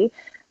injury-free.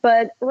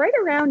 But right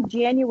around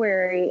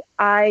January,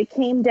 I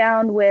came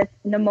down with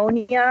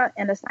pneumonia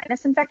and a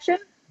sinus infection.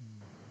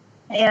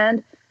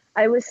 And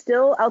I was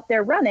still out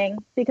there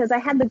running because I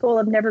had the goal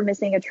of never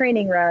missing a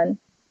training run.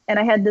 And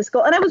I had this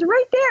goal, and I was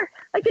right there.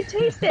 I could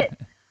taste it.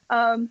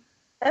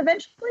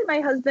 Eventually,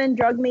 my husband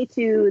drugged me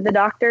to the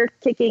doctor,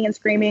 kicking and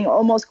screaming,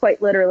 almost quite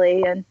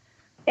literally, and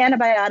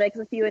antibiotics,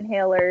 a few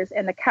inhalers,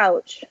 and the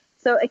couch.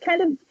 So it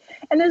kind of,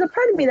 and there's a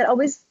part of me that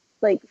always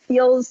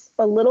feels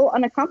a little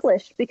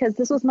unaccomplished because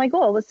this was my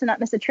goal, was to not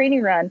miss a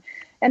training run.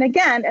 And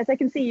again, as I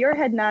can see your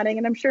head nodding,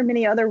 and I'm sure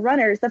many other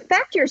runners, the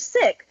fact you're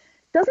sick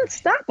doesn't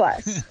stop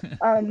us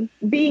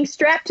being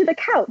strapped to the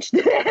couch.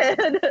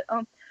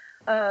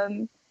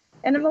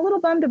 And I'm a little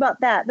bummed about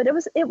that, but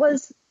it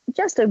was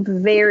just a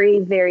very,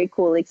 very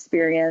cool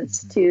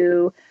experience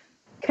to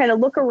kind of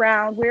look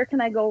around. Where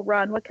can I go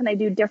run? What can I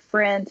do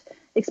different?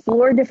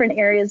 Explore different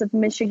areas of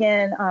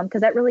Michigan,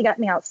 because that really got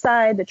me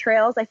outside. The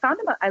trails,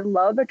 I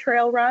love a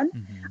trail run.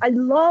 I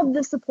love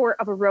the support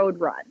of a road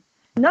run.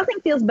 Nothing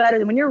feels better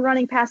than when you're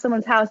running past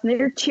someone's house and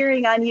they're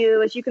cheering on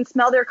you as you can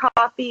smell their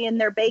coffee and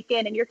their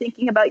bacon and you're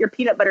thinking about your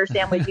peanut butter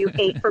sandwich you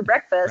ate for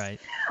breakfast. Right.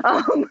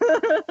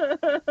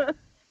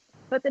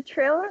 But the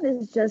trail run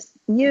is just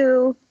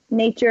you,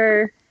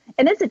 nature,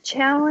 and it's a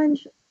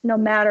challenge no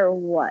matter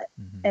what.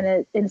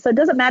 And so it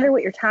doesn't matter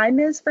what your time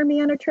is for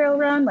me on a trail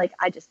run. Like,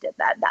 I just did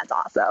that. That's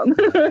awesome.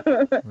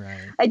 Right.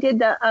 I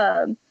did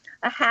a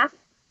half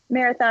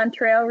marathon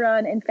trail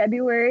run in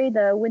February,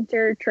 the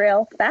Winter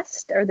Trail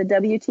Fest, or the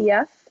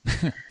WTF.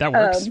 That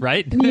works,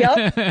 right?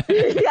 Yep.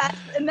 Yes.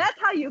 And that's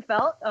how you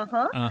felt.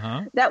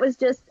 That was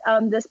just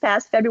this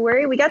past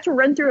February. We got to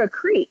run through a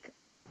creek.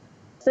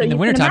 So in the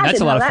wintertime,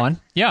 that's a lot of fun.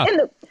 Yeah.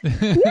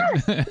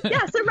 Yes.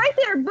 Yeah. So right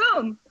there,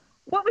 boom.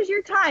 What was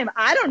your time?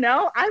 I don't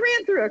know. I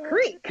ran through a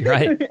creek.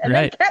 Right. And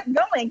then kept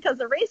going because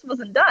the race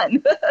wasn't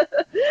done.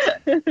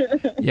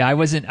 Yeah, I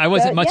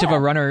wasn't much of a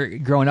runner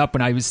growing up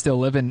when I was still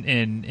living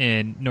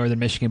in northern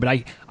Michigan, but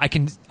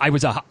I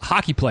was a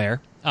hockey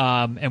player.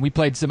 And we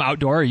played some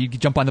outdoor. You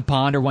could jump on the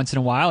pond or once in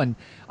a while, and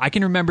I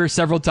can remember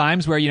several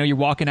times where you're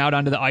walking out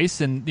onto the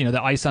ice, and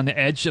the ice on the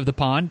edge of the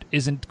pond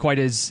isn't quite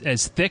as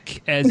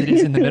thick as it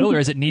is in the middle or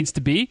as it needs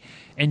to be,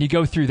 and you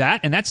go through that,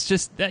 and that's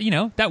just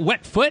that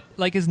wet foot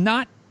is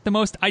not the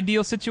most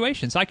ideal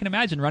situation. So I can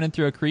imagine running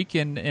through a creek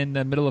in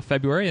the middle of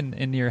February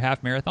in your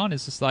half marathon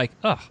is just like,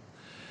 ugh.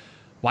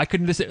 Why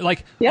couldn't this,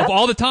 of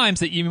all the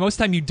times that most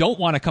time you don't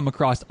want to come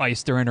across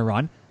ice during a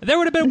run, there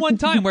would have been one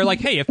time where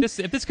hey, if this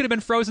could have been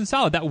frozen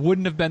solid, that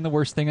wouldn't have been the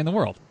worst thing in the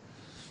world.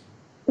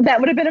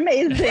 That would have been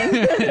amazing.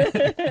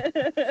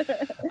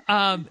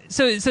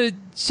 So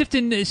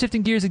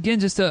shifting gears again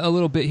just a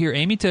little bit here,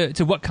 Amy,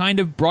 to what kind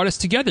of brought us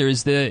together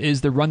is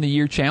the Run the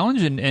Year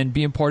Challenge and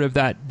being part of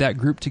that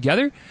group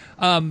together.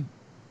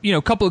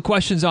 A couple of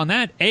questions on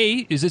that.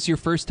 A, is this your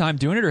first time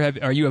doing it, or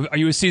are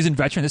you a seasoned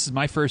veteran? This is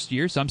my first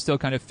year, so I'm still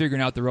kind of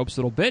figuring out the ropes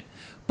a little bit.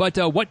 But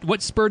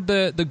what spurred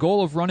the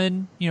goal of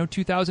running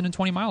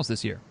 2,020 miles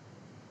this year?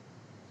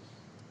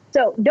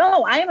 So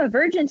no, I am a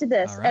virgin to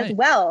this as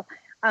well.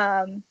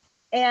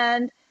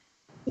 And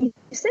you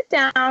sit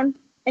down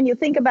and you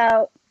think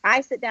about.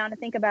 I sit down and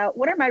think about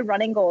what are my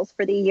running goals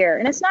for the year.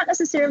 And it's not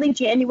necessarily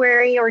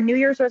January or New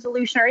Year's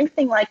resolution or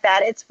anything like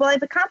that. It's, well,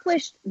 I've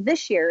accomplished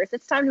this year.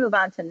 It's time to move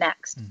on to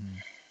next.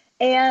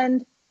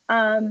 And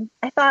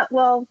I thought,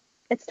 well,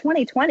 it's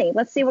 2020.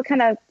 Let's see what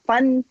kind of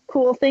fun,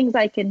 cool things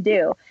I can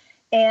do.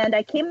 And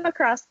I came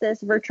across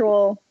this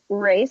virtual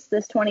race,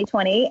 this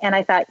 2020, and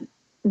I thought,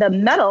 the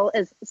medal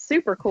is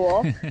super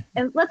cool.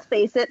 And let's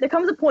face it, there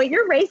comes a point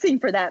you're racing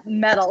for that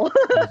medal.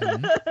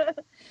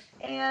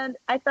 And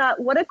I thought,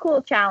 what a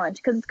cool challenge,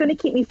 because it's going to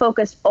keep me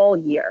focused all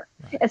year.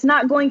 Right. It's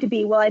not going to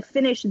be, well, I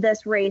finished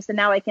this race and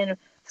now I can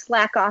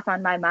slack off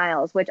on my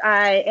miles, which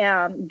I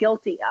am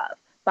guilty of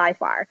by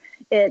far.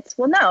 It's,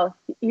 well, no,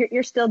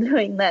 you're still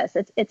doing this.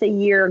 It's a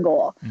year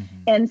goal.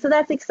 And so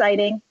that's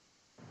exciting.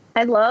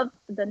 I love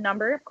the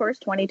number, of course,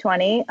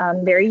 2020,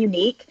 very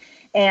unique.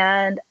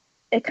 And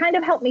it kind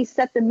of helped me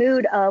set the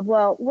mood of,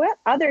 well, what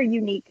other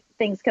unique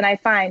things can I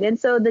find? And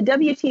so the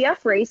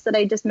WTF race that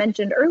I just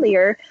mentioned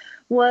earlier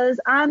was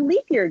on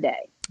leap year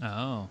day.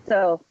 Oh.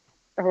 So,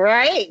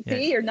 right. Yeah.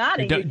 See, you're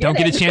nodding. Don't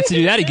get a chance to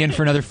do that again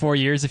for another 4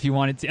 years if you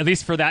wanted to, at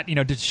least for that,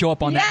 to show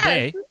up on that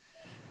day.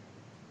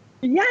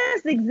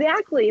 Yes,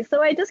 exactly.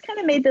 So I just kind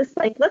of made this,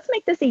 let's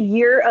make this a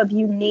year of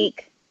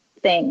unique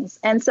things.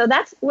 And so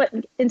that's what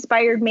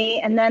inspired me.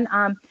 And then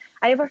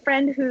I have a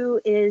friend who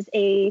is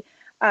a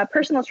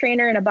personal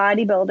trainer and a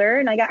bodybuilder,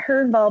 and I got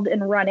her involved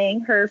in running.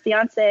 Her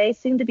fiance,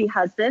 soon to be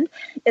husband,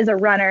 is a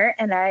runner,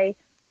 and I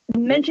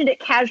mentioned it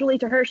casually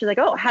to her. She's like,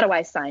 oh, how do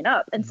I sign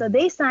up? And so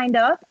they signed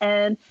up,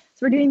 and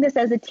so we're doing this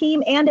as a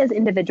team and as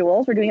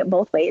individuals. We're doing it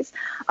both ways.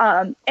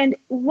 And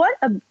what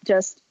a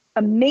just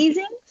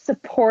amazing,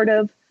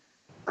 supportive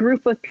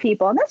group of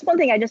people. And that's one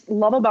thing I just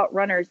love about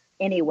runners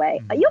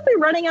anyway. You'll be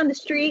running on the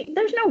street.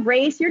 There's no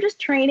race. You're just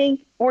training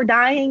or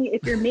dying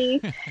if you're me.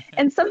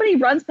 And somebody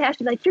runs past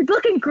you like, you're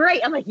looking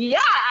great. I'm like, yeah,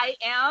 I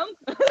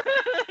am.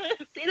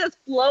 See this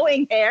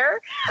flowing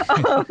hair?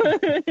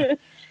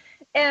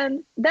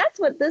 And that's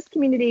what this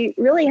community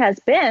really has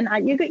been.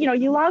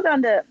 You log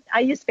on to, I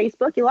use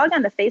Facebook, you log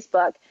on to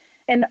Facebook,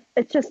 and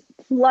it's just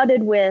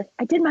flooded with,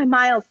 I did my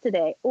miles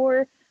today,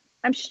 or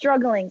I'm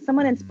struggling,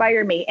 someone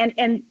inspired me.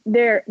 And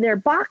their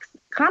box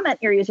comment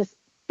area is just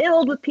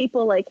filled with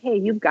people like, hey,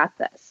 you've got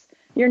this.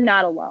 You're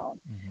not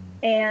alone.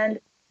 And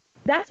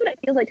that's what it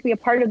feels like to be a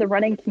part of the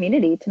running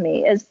community to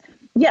me is,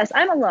 yes,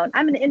 I'm alone.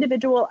 I'm an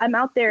individual. I'm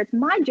out there. It's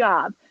my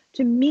job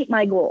to meet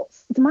my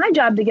goals. It's my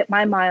job to get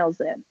my miles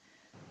in.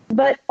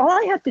 But all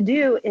I have to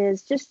do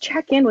is just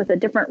check in with a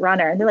different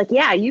runner. And they're like,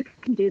 yeah, you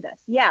can do this.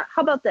 Yeah,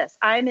 how about this?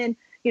 I'm in,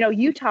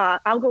 Utah.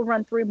 I'll go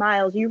run 3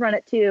 miles. You run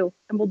it too,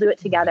 and we'll do it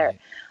together.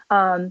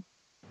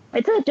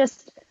 It's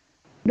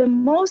the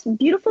most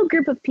beautiful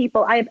group of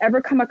people I have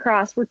ever come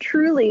across. We're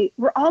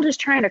all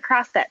just trying to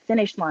cross that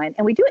finish line,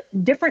 and we do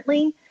it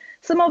differently.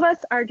 Some of us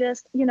are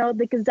just,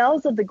 the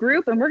gazelles of the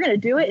group, and we're going to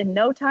do it in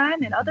no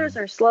time, and others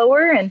are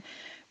slower, and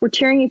we're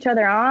cheering each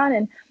other on.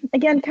 And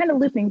again, kind of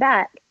looping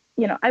back,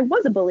 I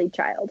was a bullied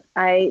child.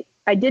 I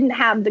didn't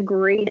have the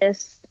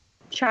greatest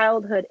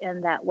childhood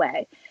in that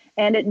way,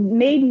 and it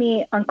made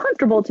me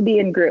uncomfortable to be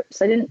in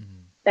groups. I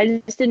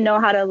just didn't know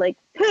how to,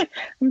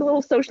 I'm a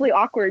little socially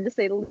awkward, to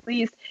say the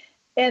least.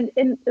 And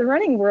in the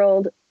running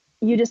world,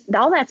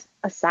 all that's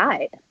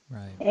aside.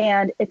 Right.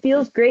 And it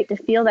feels great to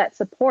feel that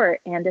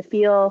support and to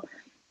feel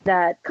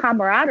that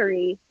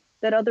camaraderie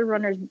that other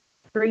runners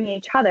bring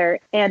each other.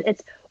 And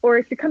or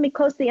if you're coming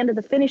close to the end of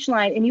the finish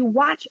line and you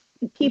watch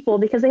people,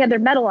 because they have their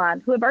medal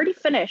on, who have already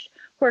finished,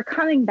 who are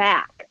coming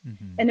back,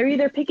 and they're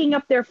either picking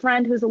up their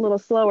friend who's a little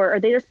slower, or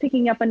they're just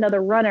picking up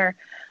another runner.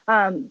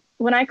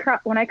 When I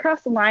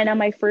crossed the line on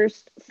my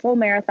first full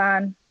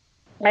marathon,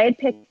 I had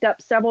picked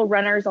up several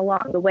runners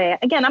along the way.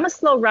 Again, I'm a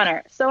slow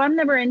runner, so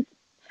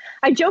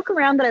I joke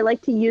around that I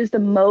like to use the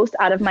most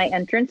out of my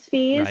entrance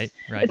fees.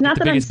 Right. It's not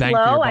that I'm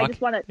slow. I just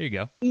want to. There you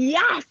go.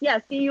 Yes.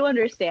 See, you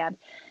understand.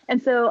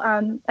 And so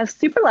I was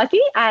super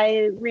lucky.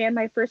 I ran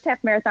my first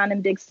half marathon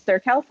in Big Sur,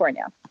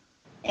 California.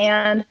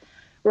 And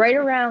right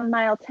around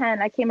mile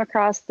 10, I came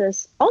across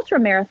this ultra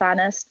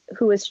marathonist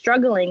who was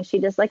struggling. She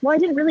just I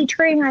didn't really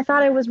train. I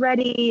thought I was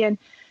ready. And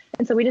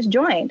so we just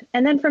joined.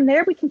 And then from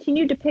there, we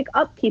continued to pick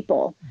up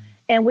people.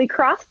 And we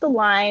crossed the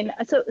line.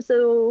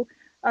 So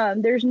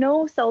there's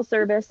no cell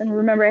service. And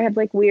remember, I had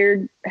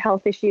weird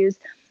health issues.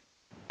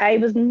 I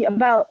was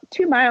about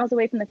 2 miles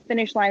away from the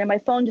finish line, and my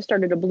phone just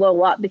started to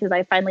blow up because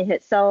I finally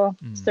hit cell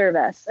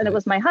service. And it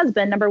was my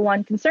husband, number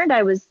one, concerned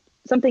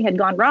something had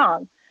gone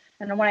wrong.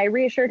 And when I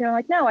reassured him, I'm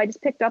like, no, I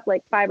just picked up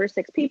 5 or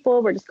 6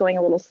 people. We're just going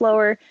a little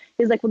slower.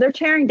 He's like, well, they're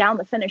tearing down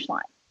the finish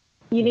line.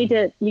 You need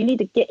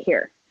to get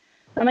here.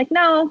 I'm like,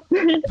 no,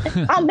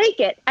 I'll make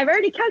it. I've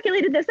already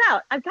calculated this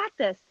out. I've got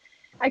this.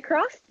 I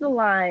crossed the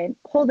line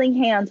holding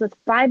hands with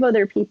 5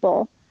 other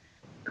people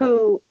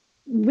who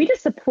we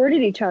just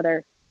supported each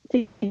other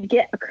to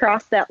get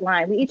across that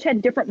line. We each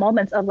had different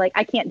moments of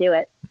I can't do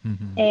it.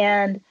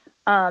 And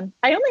I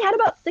only had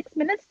about 6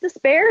 minutes to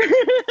spare.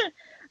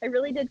 I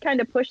really did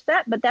kind of push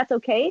that, but that's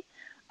okay.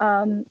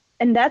 And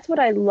that's what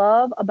I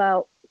love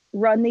about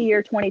Run the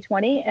Year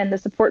 2020 and the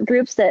support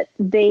groups that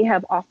they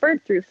have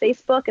offered through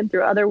Facebook and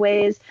through other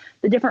ways,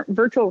 the different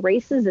virtual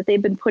races that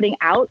they've been putting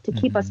out to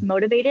keep us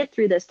motivated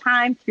through this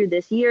time, through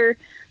this year,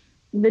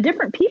 the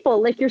different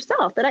people like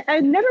yourself that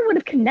I never would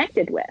have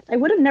connected with. I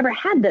would have never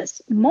had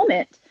this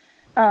moment.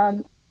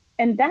 And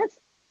that's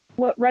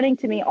what running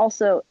to me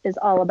also is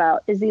all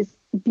about, is these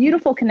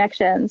beautiful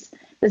connections,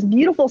 this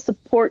beautiful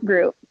support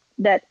group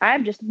that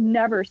I've just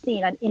never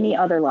seen on any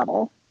other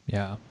level.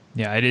 Yeah,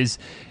 it is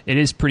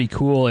pretty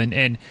cool.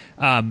 And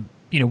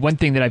one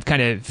thing that I've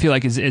kind of feel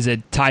like is a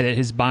tie that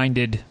has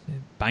bound,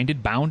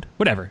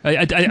 whatever,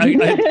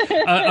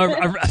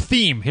 a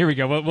theme. Here we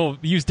go. We'll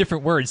use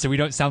different words so we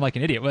don't sound like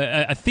an idiot.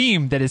 A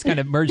theme that has kind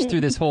of merged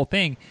through this whole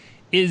thing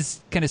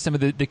is kind of some of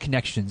the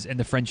connections and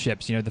the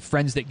friendships, the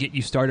friends that get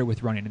you started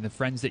with running and the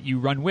friends that you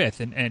run with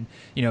and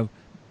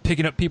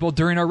picking up people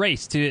during a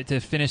race to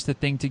finish the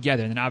thing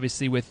together. And then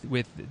obviously with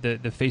the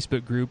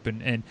Facebook group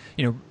and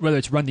whether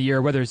it's Run the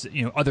Year, whether it's,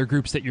 other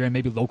groups that you're in,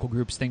 maybe local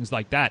groups, things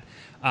like that.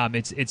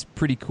 It's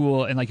pretty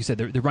cool. And like you said,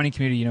 the running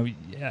community,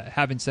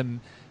 having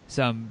some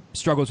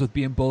struggles with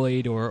being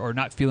bullied or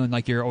not feeling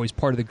like you're always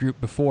part of the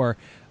group before.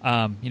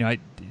 I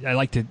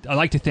like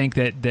to think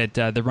that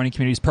the running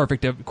community is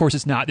perfect. Of course,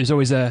 it's not. There's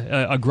always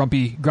a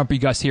grumpy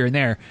Gus here and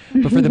there.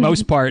 But for the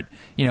most part,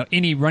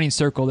 any running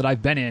circle that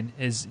I've been in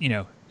is,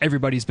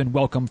 everybody's been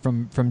welcome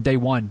from day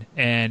one.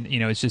 And,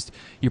 it's just,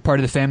 you're part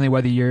of the family,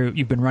 whether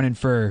you've been running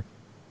for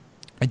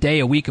a day,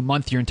 a week, a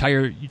month, your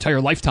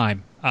entire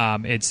lifetime.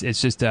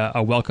 It's just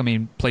a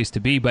welcoming place to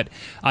be. But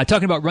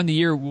talking about Run the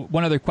Year,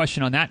 one other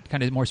question on that,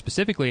 kind of more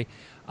specifically,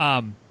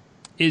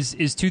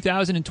 is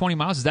 2,020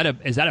 miles, is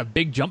that a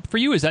big jump for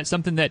you? Is that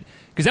something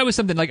because that was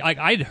something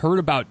I'd heard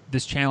about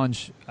this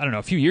challenge, I don't know,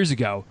 a few years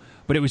ago,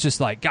 but it was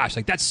just gosh,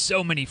 that's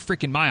so many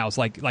freaking miles.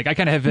 I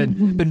kind of have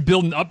been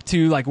building up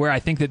to where I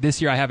think that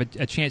this year I have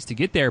a chance to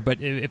get there.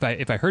 But if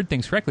I heard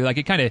things correctly,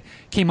 it kind of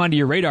came onto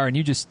your radar and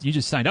you just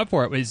signed up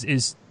for it.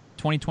 Is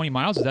 20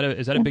 miles, is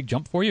that a big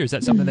jump for you? Or is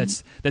that something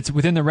that's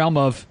within the realm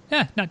of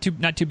not too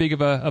big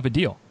of a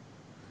deal?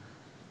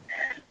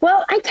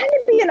 Well, I tend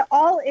to be an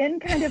all-in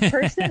kind of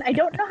person. I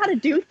don't know how to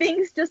do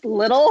things just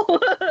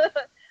little.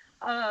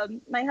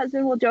 My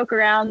husband will joke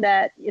around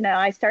that,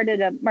 I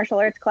started a martial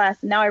arts class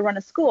and now I run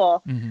a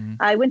school.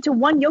 I went to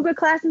one yoga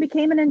class and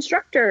became an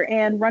instructor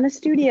and run a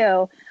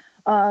studio.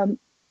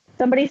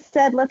 Somebody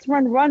said, let's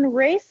run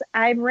race.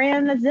 I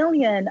ran a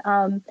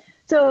zillion.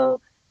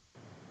 So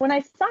when I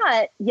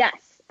saw it,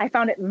 yes, I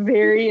found it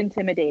very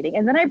intimidating.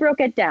 And then I broke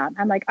it down.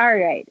 I'm like, all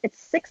right, it's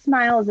 6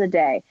 miles a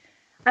day.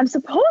 I'm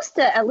supposed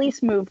to at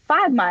least move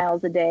 5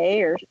 miles a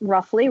day or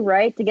roughly,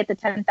 right, to get to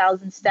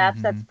 10,000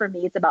 steps. That's for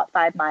me, it's about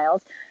 5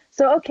 miles.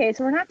 So, okay,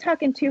 so we're not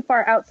talking too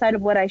far outside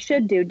of what I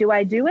should do. Do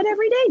I do it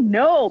every day?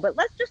 No, but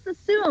let's just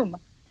assume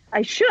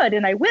I should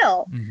and I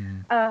will.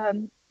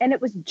 And it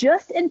was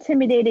just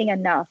intimidating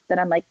enough that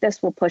I'm like,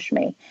 this will push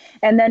me.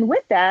 And then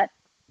with that,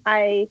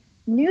 I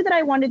knew that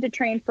I wanted to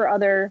train for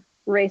other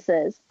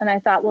races. And I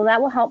thought, well,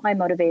 that will help my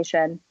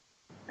motivation.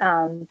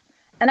 And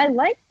I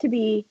like to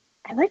be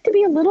a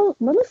little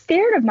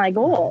scared of my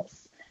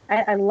goals.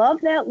 I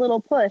love that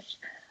little push.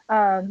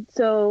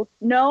 So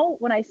no,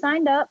 when I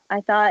signed up,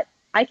 I thought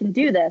I can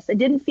do this. It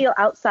didn't feel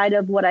outside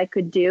of what I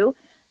could do,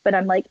 but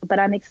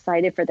I'm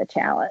excited for the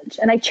challenge.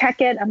 And I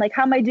check it. I'm like,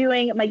 how am I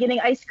doing? Am I getting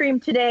ice cream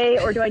today?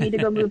 Or do I need to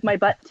go move my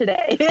butt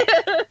today?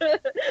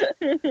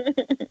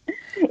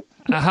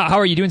 How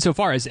are you doing so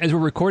far? As we're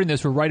recording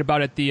this, we're right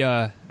about at the,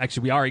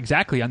 actually we are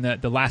exactly on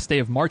the last day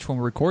of March when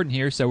we're recording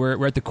here. So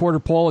we're at the quarter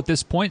pole at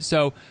this point.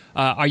 So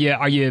are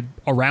you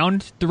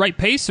around the right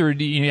pace, or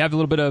do you have a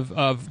little bit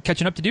of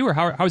catching up to do, or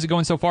how is it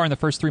going so far in the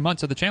first 3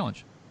 months of the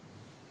challenge?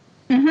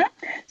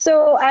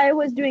 So I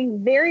was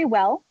doing very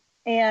well,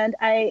 and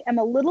I am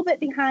a little bit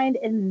behind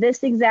in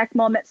this exact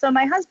moment. So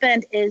my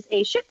husband is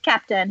a ship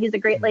captain. He's a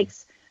Great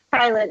Lakes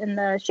pilot in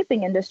the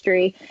shipping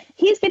industry.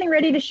 He's getting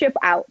ready to ship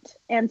out.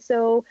 And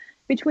so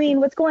between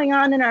what's going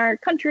on in our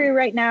country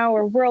right now,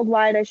 or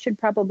worldwide, I should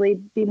probably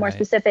be more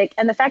specific,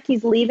 and the fact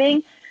he's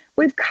leaving,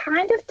 we've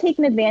kind of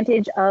taken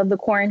advantage of the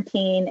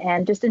quarantine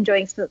and just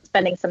enjoying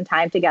spending some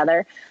time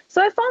together.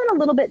 So I've fallen a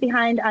little bit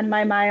behind on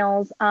my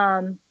miles.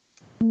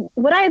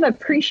 What I've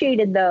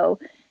appreciated, though,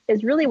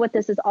 is really what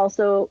this has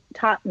also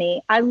taught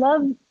me. I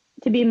love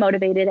to be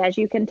motivated, as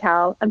you can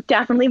tell. I'm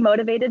definitely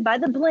motivated by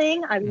the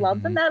bling. I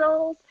love the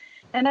medals.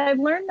 And I've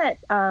learned that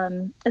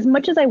as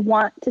much as I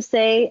want to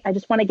say, I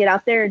just want to get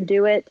out there and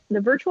do it, the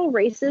virtual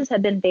races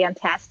have been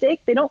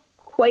fantastic. They don't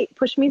quite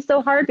push me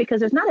so hard because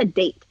there's not a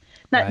date,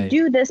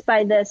 do this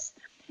by this.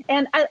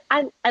 And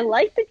I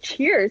like the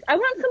cheers. I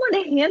want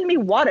someone to hand me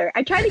water.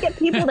 I try to get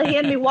people to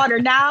hand me water.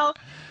 Now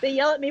they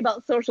yell at me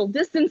about social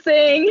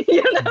distancing,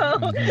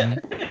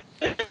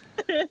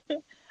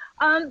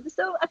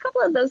 So a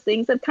couple of those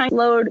things have kind of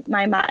slowed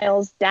my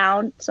miles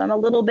down. So I'm a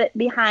little bit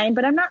behind,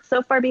 but I'm not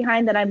so far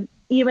behind that I'm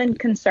even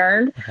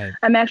concerned.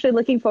 I'm actually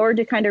looking forward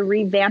to kind of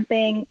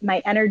revamping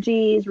my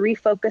energies,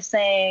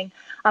 refocusing.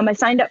 I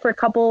signed up for a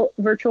couple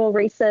virtual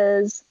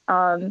races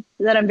that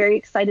I'm very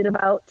excited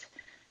about.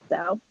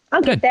 So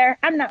I'll get there.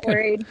 I'm not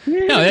worried.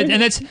 No,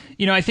 and that's,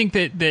 I think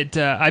that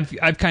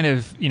I've kind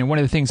of, one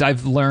of the things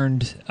I've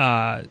learned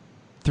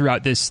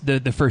throughout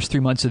the first 3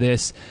 months of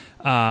this,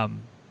 that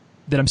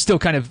I'm still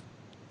kind of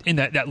in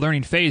that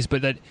learning phase,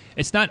 but that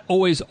it's not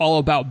always all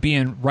about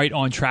being right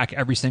on track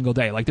every single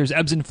day. Like there's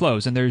ebbs and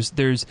flows, and there's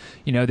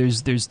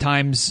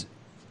times,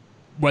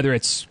 whether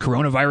it's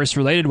coronavirus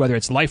related, whether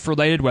it's life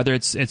related, whether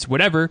it's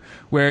whatever,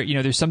 where,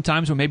 there's some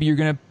times when maybe you're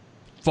going to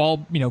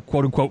fall,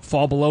 quote unquote,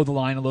 fall below the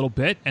line a little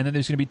bit. And then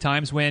there's going to be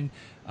times when,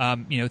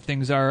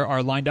 things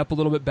are lined up a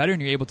little bit better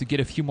and you're able to get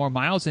a few more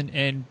miles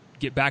and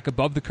get back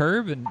above the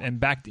curve and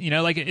back,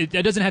 like it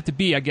doesn't have to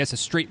be, I guess, a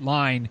straight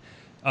line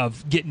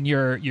of getting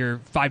your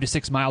 5 to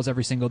 6 miles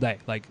every single day.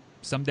 Like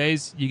some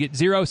days you get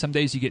 0, some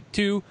days you get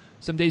 2,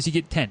 some days you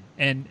get 10.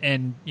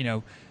 And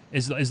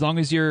as long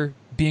as you're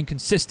being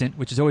consistent,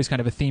 which is always kind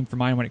of a theme for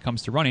mine when it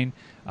comes to running,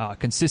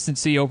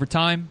 consistency over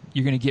time,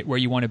 you're going to get where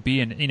you want to be.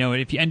 And,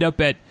 if you end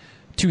up at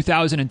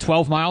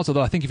 2,012 miles,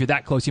 although I think if you're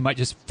that close, you might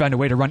just find a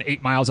way to run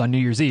 8 miles on New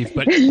Year's Eve.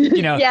 But,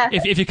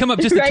 if you come up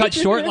just a touch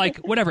short, like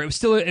whatever, it was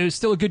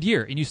still a good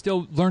year, and you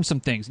still learned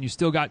some things, and you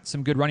still got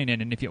some good running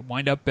in. And if you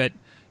wind up at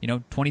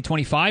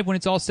 2025 when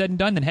it's all said and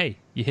done, then hey,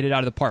 you hit it out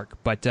of the park.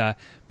 But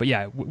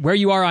yeah, where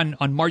you are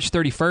on March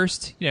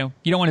 31st, you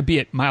don't want to be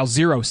at mile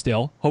 0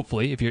 still,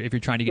 hopefully, if you're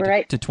trying to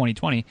get to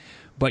 2020,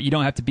 but you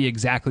don't have to be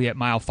exactly at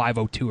mile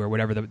 502 or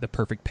whatever the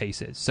perfect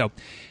pace is. So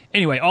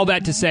anyway, all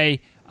that to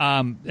say,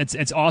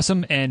 it's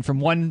awesome. And from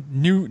one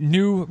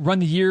new run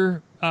the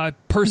year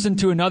person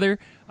to another,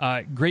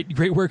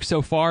 great work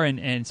so far,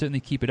 and certainly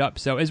keep it up.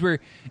 So as we're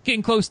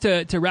getting close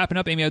to wrapping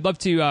up, Amy, I'd love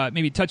to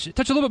maybe touch a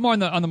little bit more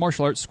on the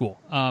martial arts school.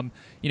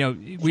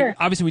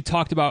 Obviously we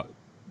talked about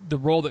the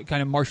role that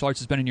kind of martial arts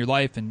has been in your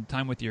life and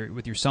time with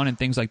your son and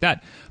things like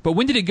that. But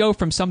when did it go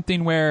from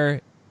something where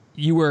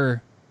you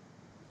were,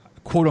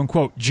 quote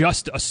unquote,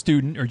 just a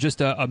student or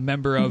just a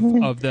member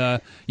of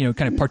the,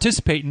 kind of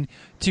participating,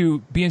 to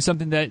being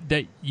something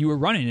that you were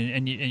running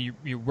and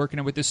you're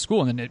working with this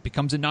school, and then it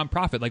becomes a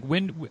nonprofit? Like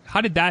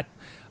how did that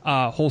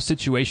whole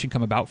situation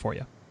come about for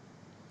you?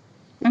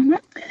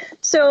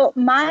 So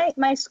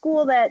my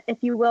school that, if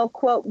you will,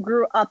 quote,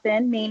 grew up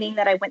in, meaning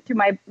that I went through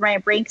my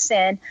ranks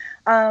in,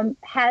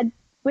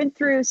 went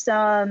through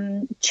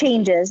some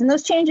changes, and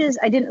those changes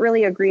I didn't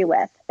really agree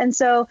with. And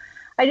so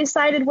I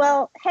decided,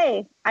 well,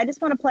 hey, I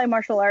just want to play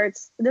martial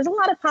arts. There's a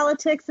lot of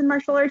politics in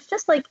martial arts,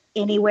 just like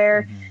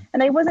anywhere.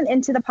 And I wasn't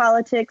into the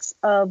politics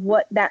of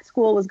what that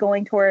school was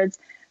going towards.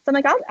 So I'm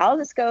like, I'll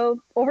just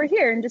go over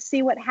here and just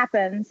see what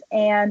happens.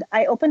 And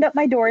I opened up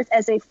my doors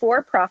as a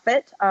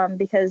for-profit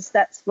because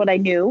that's what I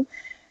knew.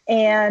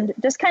 and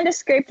just kind of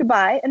scraped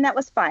by, and that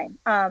was fine.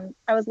 I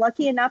was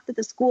lucky enough that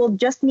the school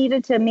just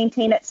needed to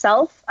maintain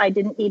itself. I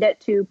didn't need it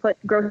to put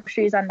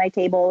groceries on my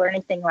table or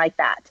anything like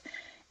that.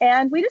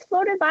 And we just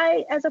floated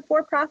by as a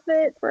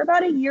for-profit for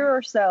about a year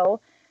or so.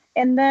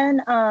 And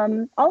then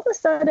all of a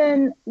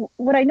sudden,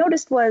 what I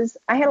noticed was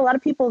I had a lot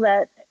of people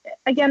that,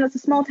 again, it's a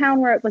small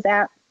town where it was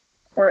at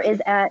or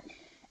is at,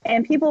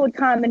 and people would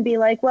come and be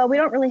like, well, we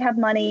don't really have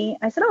money.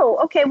 I said, oh,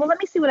 okay, well, let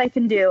me see what I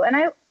can do. And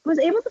I was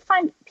able to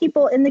find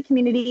people in the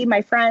community,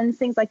 my friends,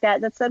 things like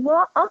that, that said,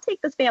 well, I'll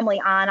take this family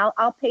on.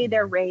 I'll pay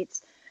their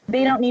rates.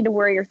 They don't need to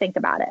worry or think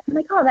about it. I'm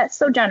like, oh, that's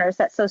so generous.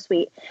 That's so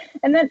sweet.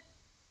 And then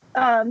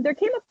there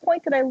came a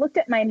point that I looked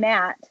at my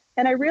mat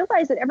and I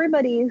realized that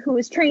everybody who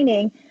was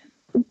training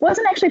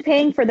wasn't actually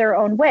paying for their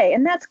own way.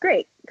 And that's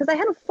great because I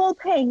had a full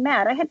paying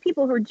mat. I had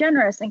people who were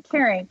generous and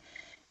caring.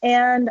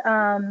 And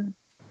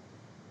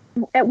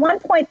at one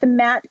point, the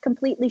mat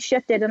completely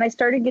shifted and I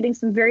started getting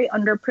some very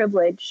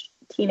underprivileged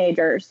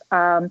teenagers,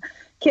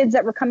 kids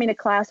that were coming to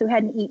class who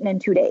hadn't eaten in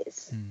 2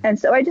 days. And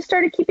so I just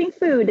started keeping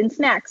food and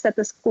snacks at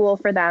the school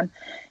for them.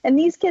 And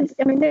these kids,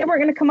 I mean, they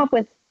weren't going to come up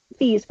with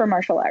fees for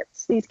martial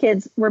arts. These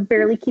kids were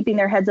barely keeping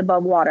their heads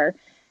above water.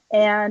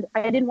 And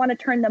I didn't want to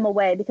turn them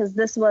away because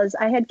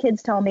I had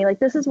kids tell me, like,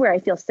 this is where I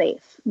feel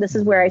safe. This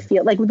is where I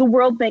feel like the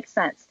world makes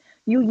sense.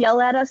 You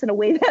yell at us in a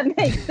way that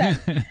makes sense.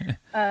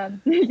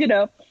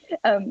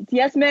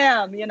 Yes,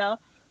 ma'am,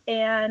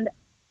 and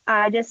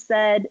I just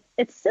said,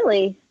 it's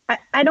silly.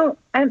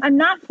 I'm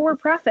not for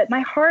profit. My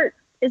heart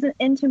isn't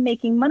into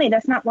making money.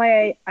 That's not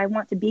why I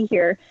want to be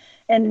here.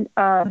 And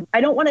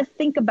I don't want to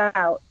think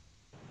about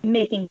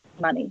making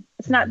money.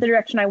 It's not the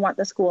direction I want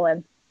the school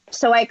in.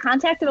 So I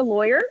contacted a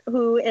lawyer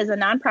who is a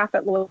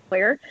nonprofit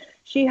lawyer.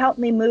 She helped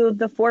me move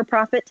the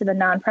for-profit to the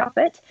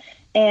nonprofit.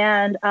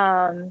 And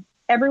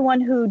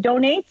everyone who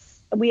donates,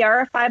 we are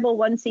a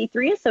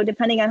 501c3. So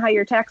depending on how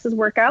your taxes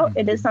work out,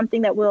 it is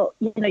something that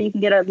you can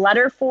get a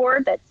letter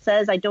for that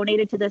says I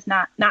donated to this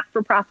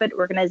not-for-profit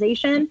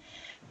organization.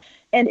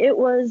 And it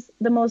was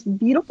the most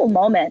beautiful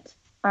moment,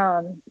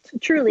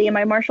 truly, in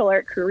my martial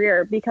art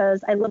career,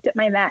 because I looked at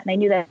my mat and I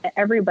knew that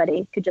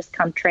everybody could just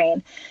come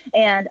train.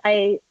 And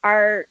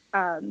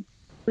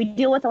we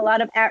deal with a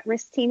lot of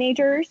at-risk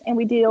teenagers, and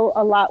we deal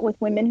a lot with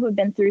women who have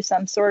been through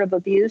some sort of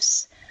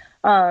abuse.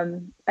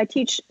 I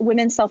teach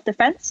women's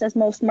self-defense, as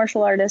most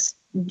martial artists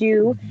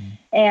do.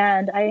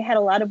 And I had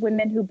a lot of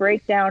women who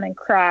break down and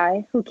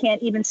cry, who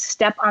can't even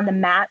step on the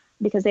mat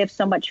because they have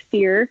so much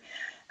fear.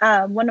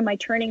 One of my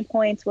turning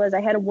points was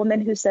I had a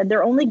woman who said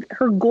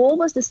her goal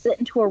was to sit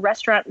into a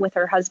restaurant with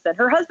her husband,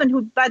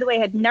 who, by the way,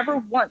 had never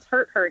once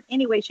hurt her in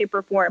any way, shape,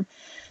 or form.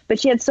 But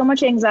she had so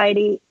much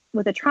anxiety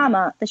with a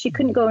trauma that she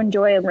couldn't go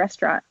enjoy a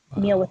restaurant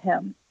meal with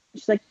him.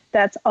 She's like,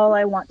 that's all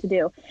I want to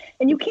do.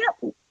 And you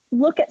can't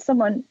look at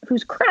someone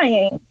who's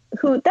crying,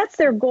 who that's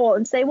their goal,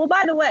 and say, well,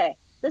 by the way,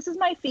 this is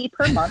my fee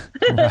per month.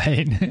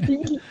 Right.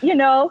 And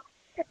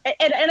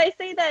I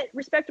say that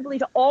respectably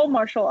to all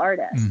martial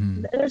artists.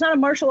 There's not a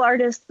martial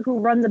artist who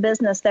runs a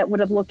business that would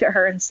have looked at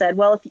her and said,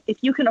 well, if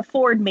you can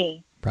afford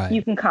me,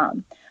 you can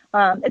come.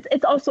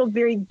 It's also a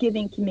very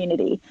giving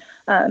community.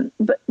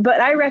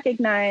 But I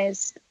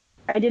recognized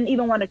I didn't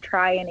even want to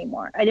try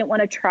anymore. I didn't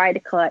want to try to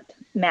collect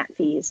mat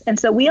fees. And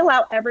so we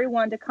allow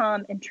everyone to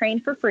come and train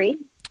for free.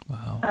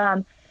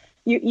 Wow.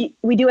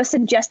 We do a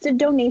suggested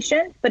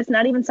donation, but it's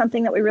not even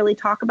something that we really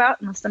talk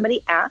about unless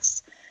somebody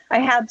asks. I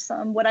have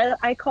some, what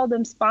I call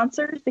them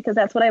sponsors, because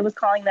that's what I was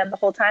calling them the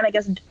whole time. I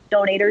guess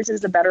donators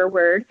is a better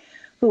word,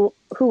 who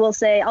will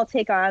say, I'll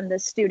take on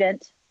this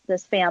student,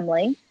 this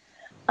family.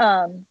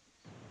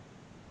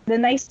 The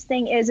nice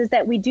thing is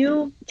that we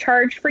do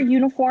charge for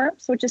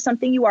uniforms, which is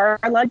something you are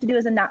allowed to do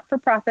as a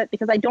not-for-profit,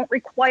 because I don't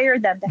require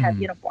them to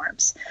have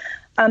uniforms.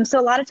 So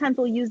a lot of times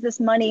we'll use this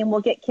money and we'll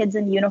get kids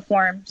in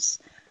uniforms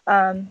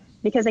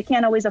because I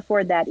can't always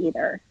afford that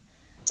either.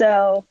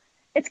 So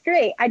it's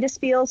great. I just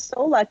feel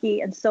so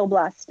lucky and so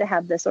blessed to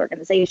have this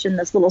organization,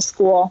 this little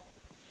school.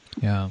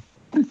 Yeah.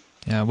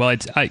 Yeah. Well,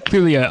 it's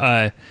clearly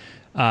a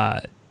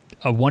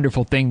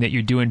wonderful thing that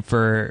you're doing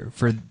for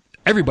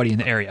everybody in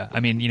the area. I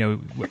mean,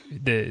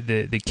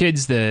 the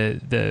kids,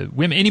 the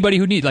women, anybody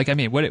who needs, what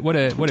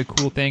a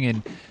cool thing.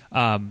 And,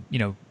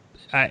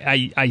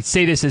 I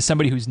say this as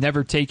somebody who's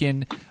never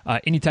taken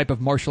any type of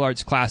martial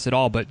arts class at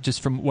all, but just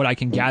from what I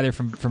can gather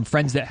from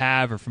friends that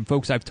have, or from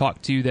folks I've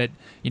talked to that,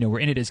 were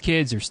in it as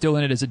kids or still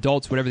in it as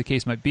adults, whatever the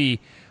case might be,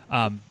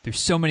 there's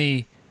so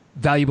many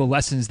valuable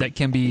lessons that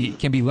can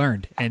be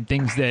learned, and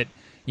things that,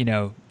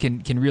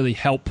 can really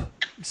help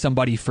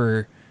somebody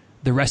for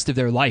the rest of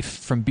their life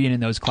from being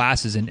in those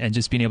classes, and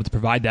just being able to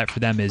provide that for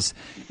them is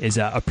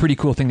a pretty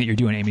cool thing that you're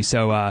doing, Amy.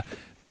 So,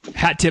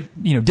 hat tip,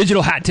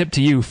 digital hat tip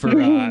to you for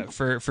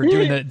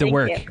doing the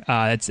work.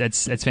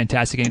 That's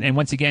fantastic. And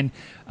once again,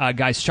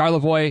 guys,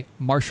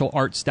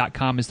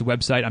 charlevoixmartialarts.com is the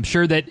website. I'm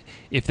sure that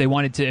if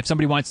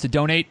somebody wants to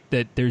donate,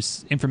 that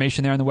there's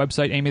information there on the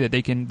website, Amy, that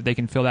they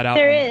can fill that out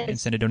and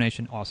send a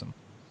donation. Awesome.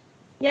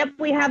 Yep.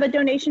 We have a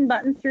donation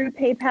button through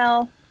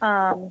PayPal.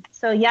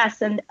 So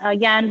yes. And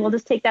again, we'll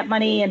just take that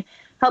money and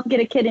help get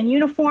a kid in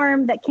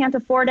uniform that can't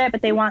afford it,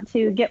 but they want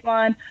to get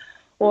one,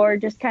 or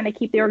just kind of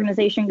keep the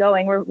organization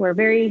going. We're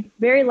very,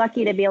 very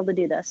lucky to be able to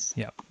do this.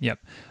 Yep.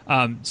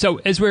 So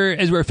as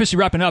we're officially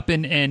wrapping up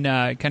and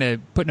kind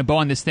of putting a bow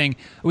on this thing,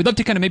 we'd love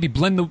to kind of maybe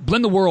blend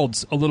the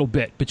worlds a little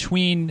bit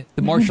between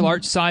the martial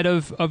arts side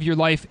of your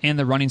life and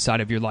the running side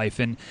of your life.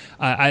 And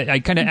I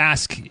kind of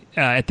ask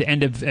at the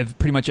end of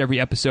pretty much every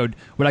episode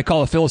what I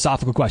call a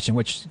philosophical question,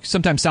 which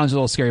sometimes sounds a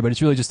little scary, but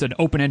it's really just an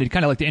open-ended,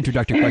 kind of like the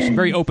introductory question,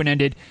 very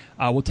open-ended.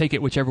 We'll take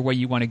it whichever way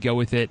you want to go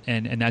with it,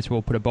 and that's where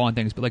we'll put a bow on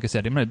things. But like I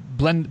said, I'm going to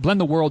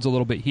blend the worlds a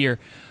little bit here,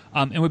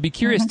 and would be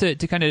curious to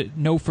kind of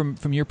know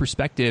from your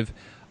perspective,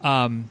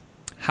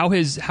 how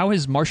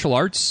has martial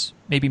arts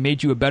maybe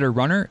made you a better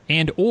runner,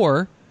 and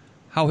or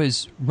how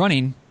has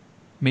running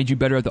made you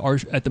better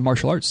at the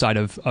martial arts side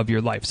of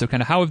your life? So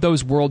kind of how have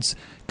those worlds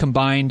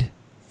combined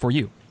for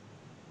you?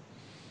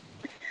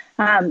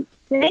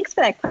 Thanks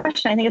for that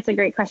question. I think it's a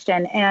great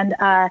question. And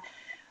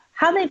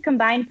how they've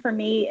combined for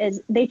me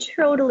is they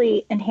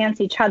totally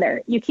enhance each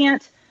other. You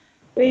can't,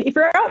 if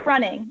you're out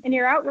running and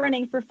you're out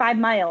running for 5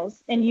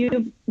 miles and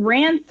you've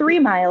ran 3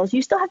 miles,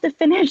 you still have to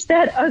finish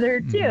that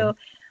other 2.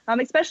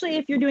 Especially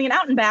if you're doing an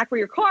out and back where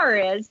your car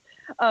is,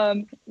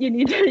 you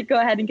need to go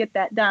ahead and get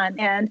that done.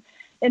 And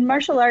in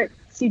martial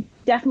arts, you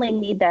definitely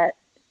need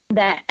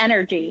that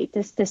energy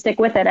to stick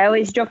with it. I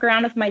always joke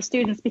around with my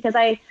students because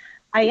I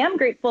am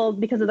grateful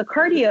because of the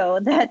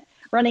cardio that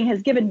running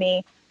has given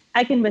me.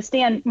 I can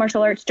withstand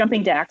martial arts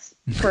jumping jacks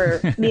for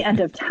the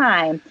end of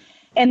time.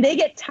 And they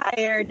get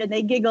tired and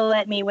they giggle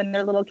at me when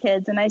they're little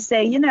kids. And I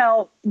say,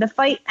 the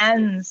fight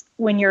ends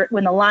when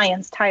the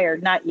lion's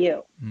tired, not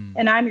you.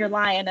 And I'm your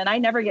lion and I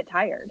never get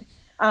tired.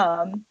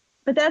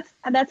 But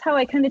that's how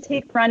I kind of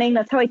take running.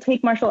 That's how I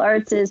take martial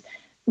arts is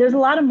there's a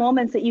lot of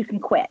moments that you can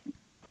quit.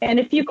 And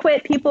if you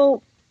quit,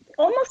 people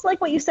almost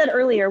like what you said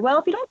earlier, well,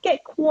 if you don't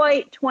get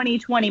quite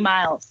 20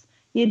 miles,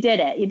 you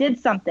did it. You did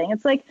something.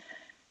 It's like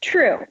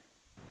true.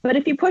 But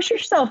if you push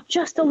yourself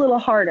just a little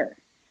harder,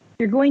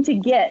 you're going to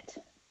get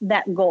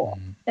that goal.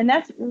 And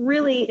that's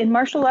really in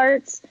martial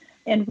arts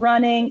and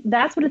running,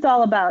 that's what it's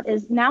all about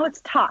is now it's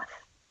tough.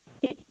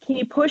 Can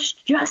you push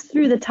just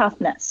through the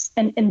toughness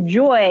and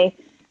enjoy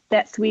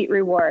that sweet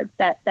reward,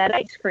 that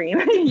ice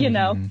cream,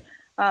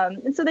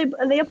 and so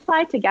they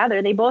apply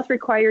together. They both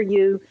require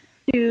you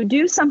to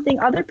do something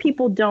other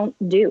people don't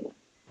do.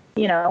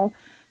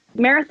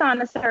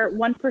 Marathonists are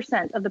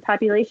 1% of the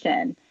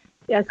population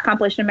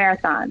accomplish a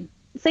marathon.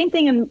 Same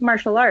thing in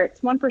martial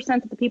arts.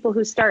 1% of the people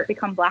who start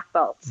become black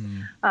belts.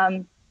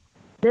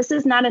 This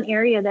is not an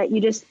area that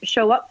you just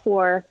show up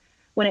for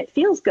when it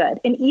feels good.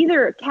 In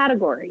either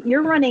category,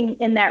 you're running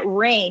in that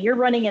rain, you're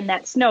running in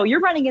that snow, you're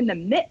running in the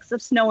mix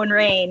of snow and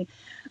rain.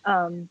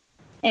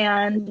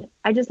 And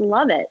I just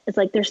love it. It's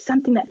like there's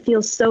something that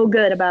feels so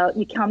good about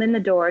you come in the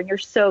door and you're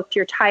soaked,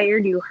 you're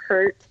tired, you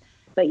hurt,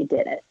 but you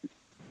did it.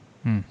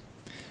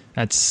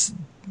 That's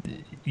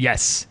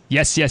yes.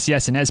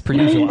 And as per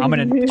usual, I'm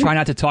going to try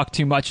not to talk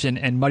too much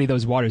and muddy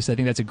those waters. I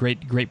think that's a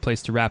great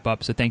place to wrap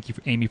up. So thank you,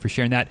 Amy, for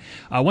sharing that.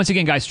 Once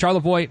again, guys,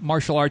 Charlevoix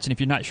Martial Arts. And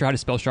if you're not sure how to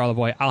spell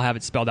Charlevoix, I'll have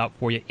it spelled out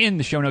for you in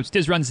the show notes,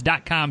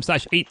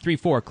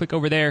 dizruns.com/834. Click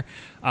over there.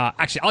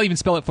 Actually, I'll even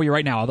spell it for you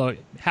right now, although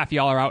half of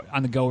y'all are out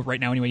on the go right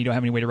now anyway. You don't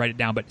have any way to write it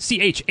down. But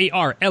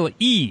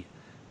CHARLEVOIX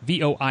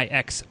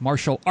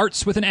martial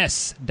arts with an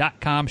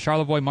S.com.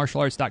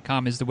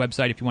 CharlevoixMartialArts.com is the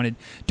website if you want to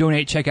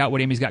donate. Check out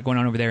what Amy's got going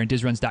on over there, and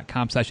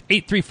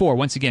dizruns.com/834.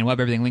 Once again, we'll have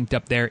everything linked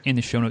up there in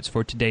the show notes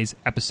for today's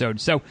episode.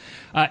 So,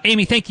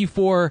 Amy, thank you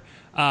for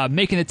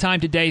making the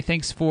time today.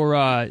 Thanks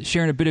for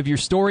sharing a bit of your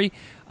story.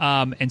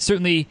 And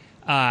certainly,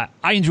 I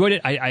enjoyed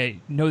it. I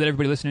know that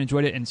everybody listening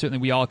enjoyed it, and certainly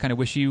we all kind of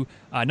wish you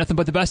nothing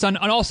but the best on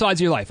all sides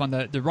of your life, on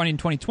the running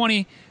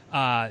 2020,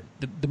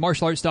 the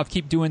martial arts stuff.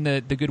 Keep doing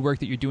the good work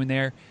that you're doing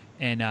there.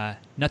 And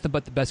nothing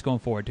but the best going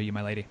forward to you,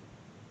 my lady.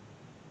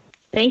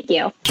 Thank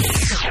you.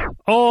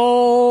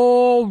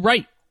 All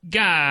right,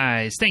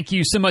 guys. Thank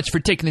you so much for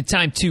taking the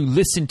time to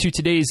listen to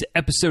today's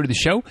episode of the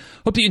show.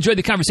 Hope that you enjoyed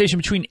the conversation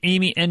between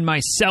Amy and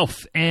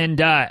myself. And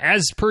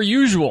as per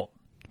usual,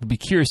 I'd be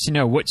curious to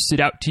know what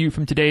stood out to you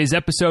from today's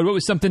episode. What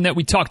was something that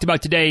we talked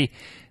about today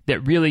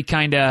that really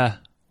kind of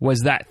was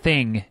that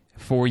thing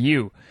for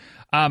you?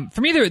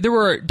 For me, there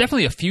were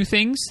definitely a few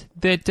things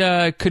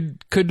that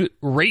could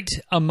rate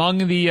among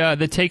the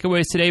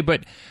takeaways today,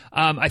 but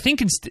I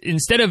think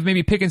instead of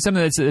maybe picking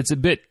something that's a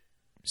bit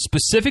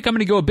specific, I'm going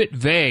to go a bit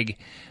vague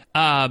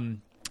and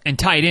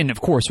tie it in,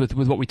 of course, with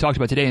what we talked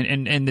about today.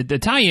 And the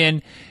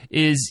tie-in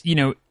is,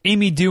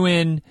 Amy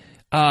doing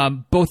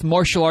both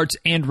martial arts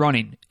and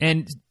running.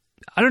 And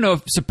I don't know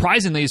if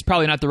surprisingly is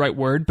probably not the right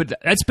word, but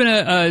that's been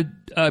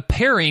a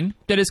pairing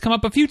that has come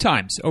up a few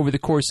times over the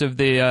course of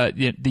the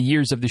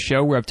years of the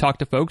show, where I've talked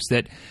to folks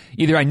that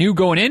either I knew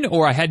going in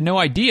or I had no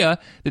idea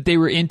that they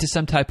were into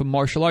some type of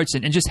martial arts,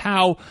 and just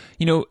how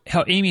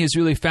Amy has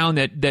really found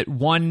that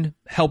one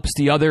helps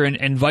the other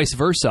and vice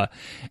versa.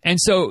 And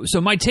so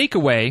my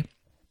takeaway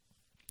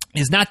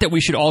is not that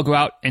we should all go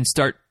out and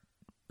start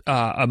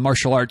a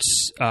martial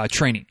arts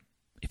training.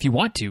 If you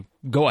want to,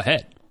 go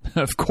ahead.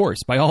 Of course,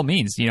 by all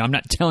means, I'm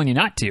not telling you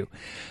not to.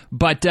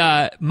 But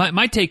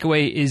my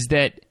takeaway is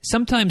that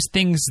sometimes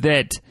things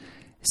that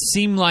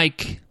seem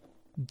like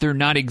they're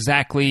not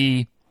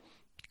exactly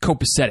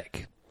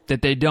copacetic,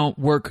 that they don't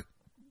work,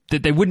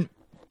 that they wouldn't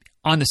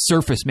on the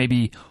surface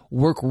maybe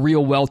work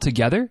real well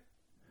together.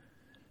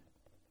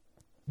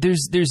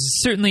 There's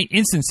certainly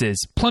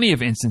instances, plenty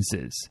of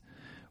instances,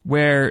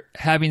 where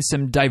having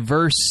some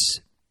diverse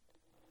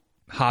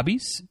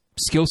hobbies,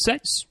 skill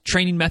sets,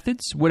 training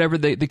methods, whatever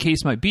the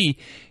case might be,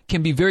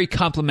 can be very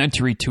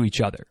complementary to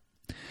each other.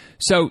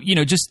 So,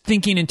 just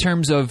thinking in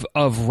terms of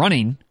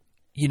running,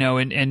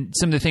 and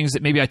some of the things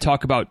that maybe I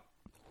talk about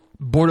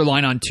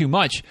borderline on too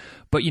much,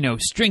 but,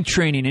 strength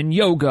training and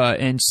yoga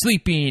and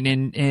sleeping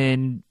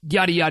and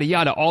yada, yada,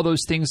 yada, all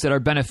those things that are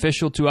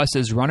beneficial to us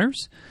as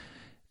runners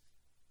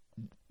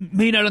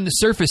may not on the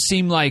surface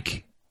seem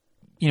like,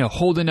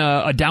 holding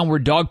a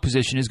downward dog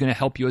position is going to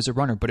help you as a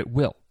runner, but it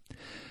will.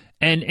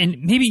 And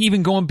maybe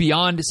even going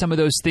beyond some of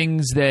those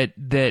things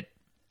that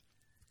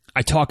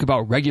I talk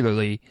about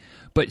regularly,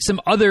 but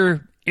some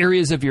other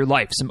areas of your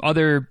life, some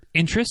other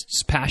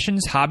interests,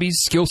 passions, hobbies,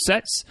 skill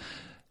sets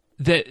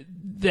that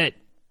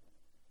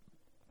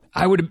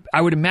I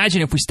would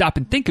imagine if we stop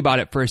and think about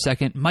it for a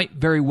second might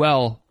very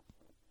well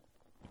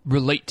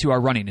relate to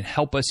our running and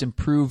help us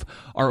improve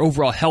our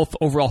overall health,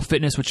 overall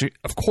fitness, which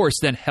of course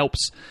then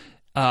helps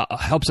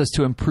us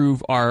to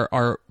improve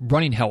our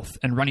running health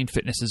and running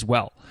fitness as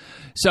well.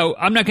 So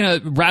I'm not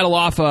going to rattle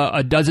off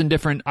a dozen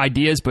different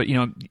ideas, but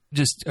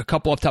just a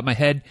couple off the top of my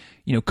head.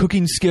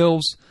 Cooking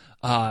skills,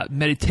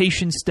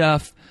 meditation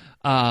stuff,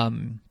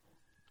 and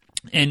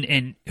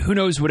who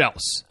knows what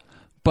else.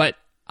 But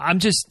I'm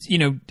just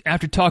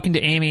after talking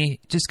to Amy,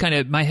 just kind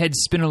of my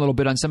head's spinning a little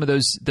bit on some of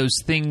those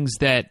things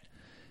that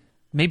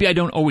maybe I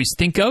don't always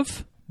think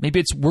of. Maybe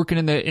it's working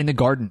in the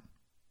garden.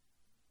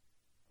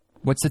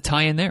 What's the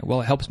tie in there?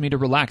 Well, it helps me to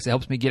relax. It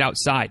helps me get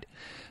outside.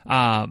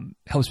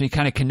 Helps me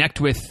kind of connect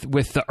with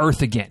the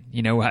earth again.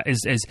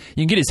 As you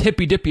can get as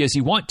hippy dippy as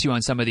you want to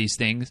on some of these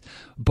things,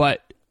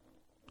 but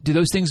do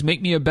those things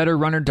make me a better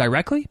runner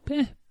directly?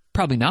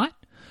 Probably not.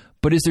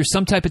 But is there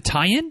some type of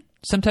tie-in,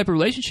 some type of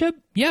relationship?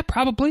 Yeah,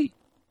 probably.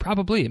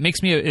 It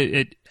makes me.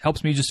 It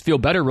helps me just feel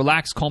better,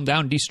 relax, calm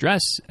down, de-stress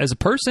as a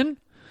person.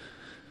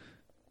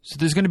 So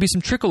there's going to be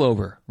some trickle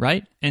over,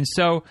 right? And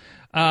so.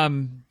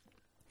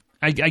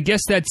 I guess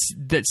that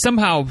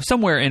somehow,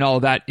 somewhere in all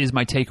of that is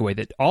my takeaway,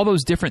 that all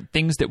those different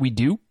things that we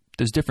do,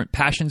 those different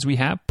passions we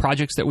have,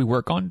 projects that we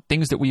work on,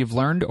 things that we have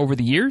learned over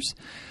the years,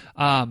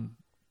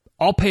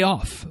 all pay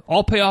off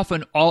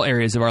in all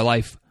areas of our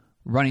life,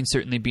 running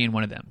certainly being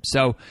one of them.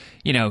 So,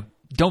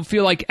 don't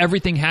feel like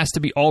everything has to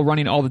be all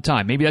running all the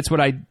time. Maybe that's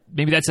a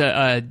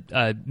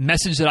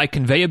message that I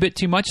convey a bit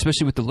too much,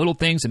 especially with the little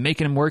things and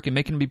making them work and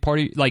making them be part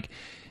of,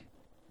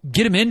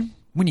 get them in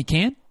when you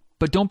can.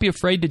 But don't be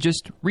afraid to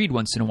just read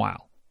once in a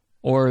while,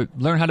 or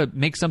learn how to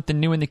make something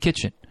new in the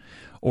kitchen,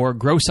 or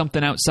grow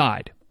something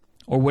outside,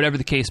 or whatever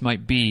the case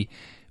might be,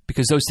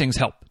 because those things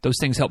help. Those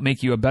things help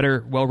make you a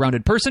better,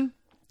 well-rounded person,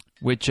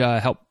 which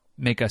help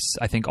make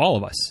us, I think all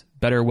of us,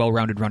 better,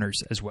 well-rounded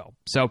runners as well.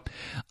 So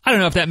I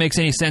don't know if that makes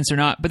any sense or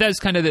not, but that's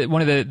kind of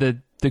one of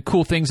the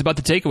cool things about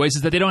the takeaways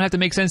is that they don't have to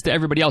make sense to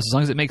everybody else, as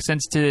long as it makes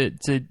sense to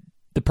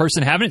the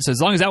person having it. So as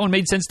long as that one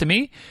made sense to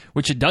me,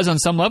 which it does on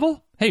some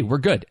level, hey, we're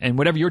good. And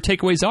whatever your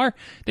takeaways are,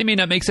 they may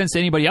not make sense to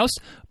anybody else,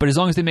 but as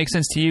long as they make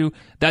sense to you,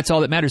 that's all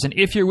that matters. And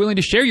if you're willing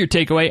to share your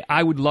takeaway,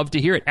 I would love to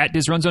hear it.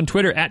 @DizRuns on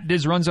Twitter,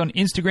 @DizRuns on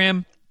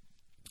Instagram.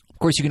 Of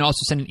course, you can also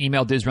send an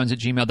email,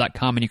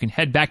 dizruns@gmail.com, and you can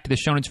head back to the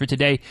show notes for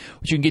today,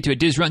 which you can get to at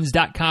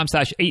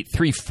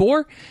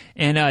dizruns.com/834.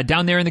 And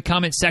down there in the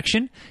comment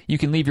section, you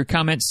can leave your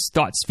comments,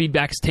 thoughts,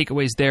 feedbacks,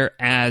 takeaways there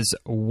as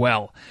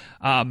well.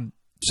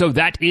 So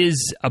that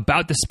is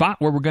about the spot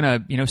where we're going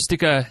to, stick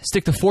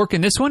the fork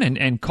in this one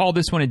and call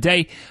this one a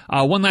day.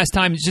 One last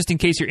time, just in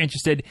case you're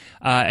interested,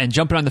 and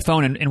jumping on the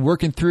phone and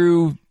working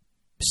through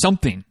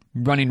something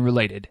running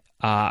related.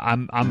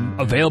 I'm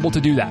available to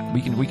do that.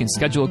 We can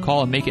schedule a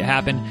call and make it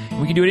happen.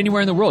 We can do it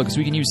anywhere in the world because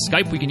we can use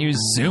Skype, we can use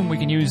Zoom, we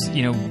can use,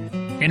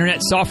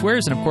 internet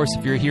softwares. And of course,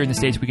 if you're here in the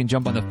States, we can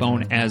jump on the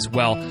phone as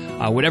well.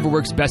 Whatever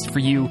works best for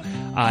you.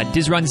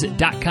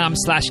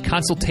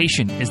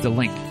 Dizruns.com/consultation is the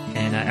link.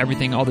 And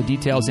everything, all the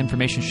details,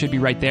 information should be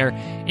right there.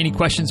 Any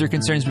questions or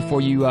concerns before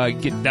you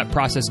get that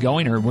process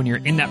going, or when you're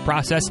in that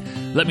process,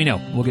 let me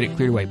know. We'll get it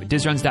cleared away. But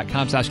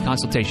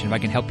dizruns.com/consultation. If I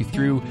can help you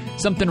through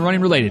something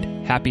running related,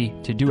 happy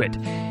to do it.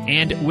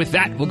 And with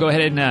that, we'll go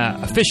ahead and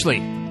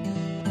officially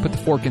put the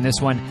fork in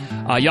this one.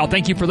 Y'all,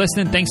 thank you for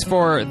listening. Thanks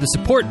for the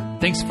support.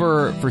 Thanks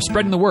for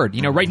spreading the word.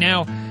 Right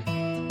now,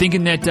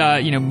 thinking that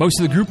most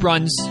of the group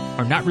runs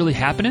are not really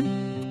happening.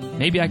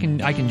 Maybe I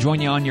can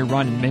join you on your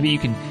run, and maybe you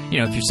can,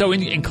 if you're so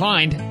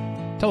inclined,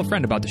 tell a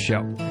friend about the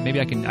show.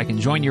 Maybe I can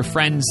join your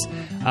friends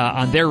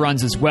on their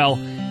runs as well,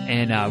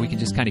 and we can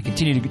just kind of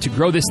continue to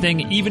grow this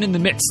thing, even in the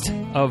midst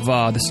of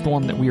the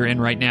storm that we are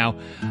in right now.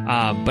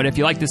 But if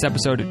you like this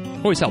episode, it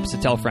always helps to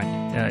tell a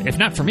friend. If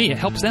not for me, it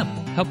helps them.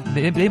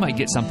 they might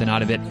get something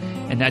out of it.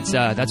 And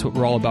that's what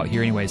we're all about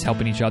here anyways,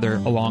 helping each other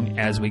along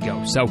as we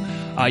go. So,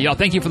 y'all,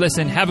 thank you for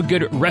listening. Have a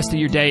good rest of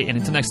your day. And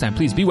until next time,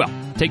 please be well.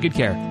 Take good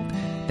care.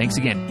 Thanks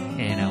again.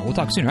 And we'll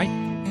talk soon,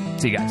 right?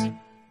 See you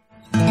guys.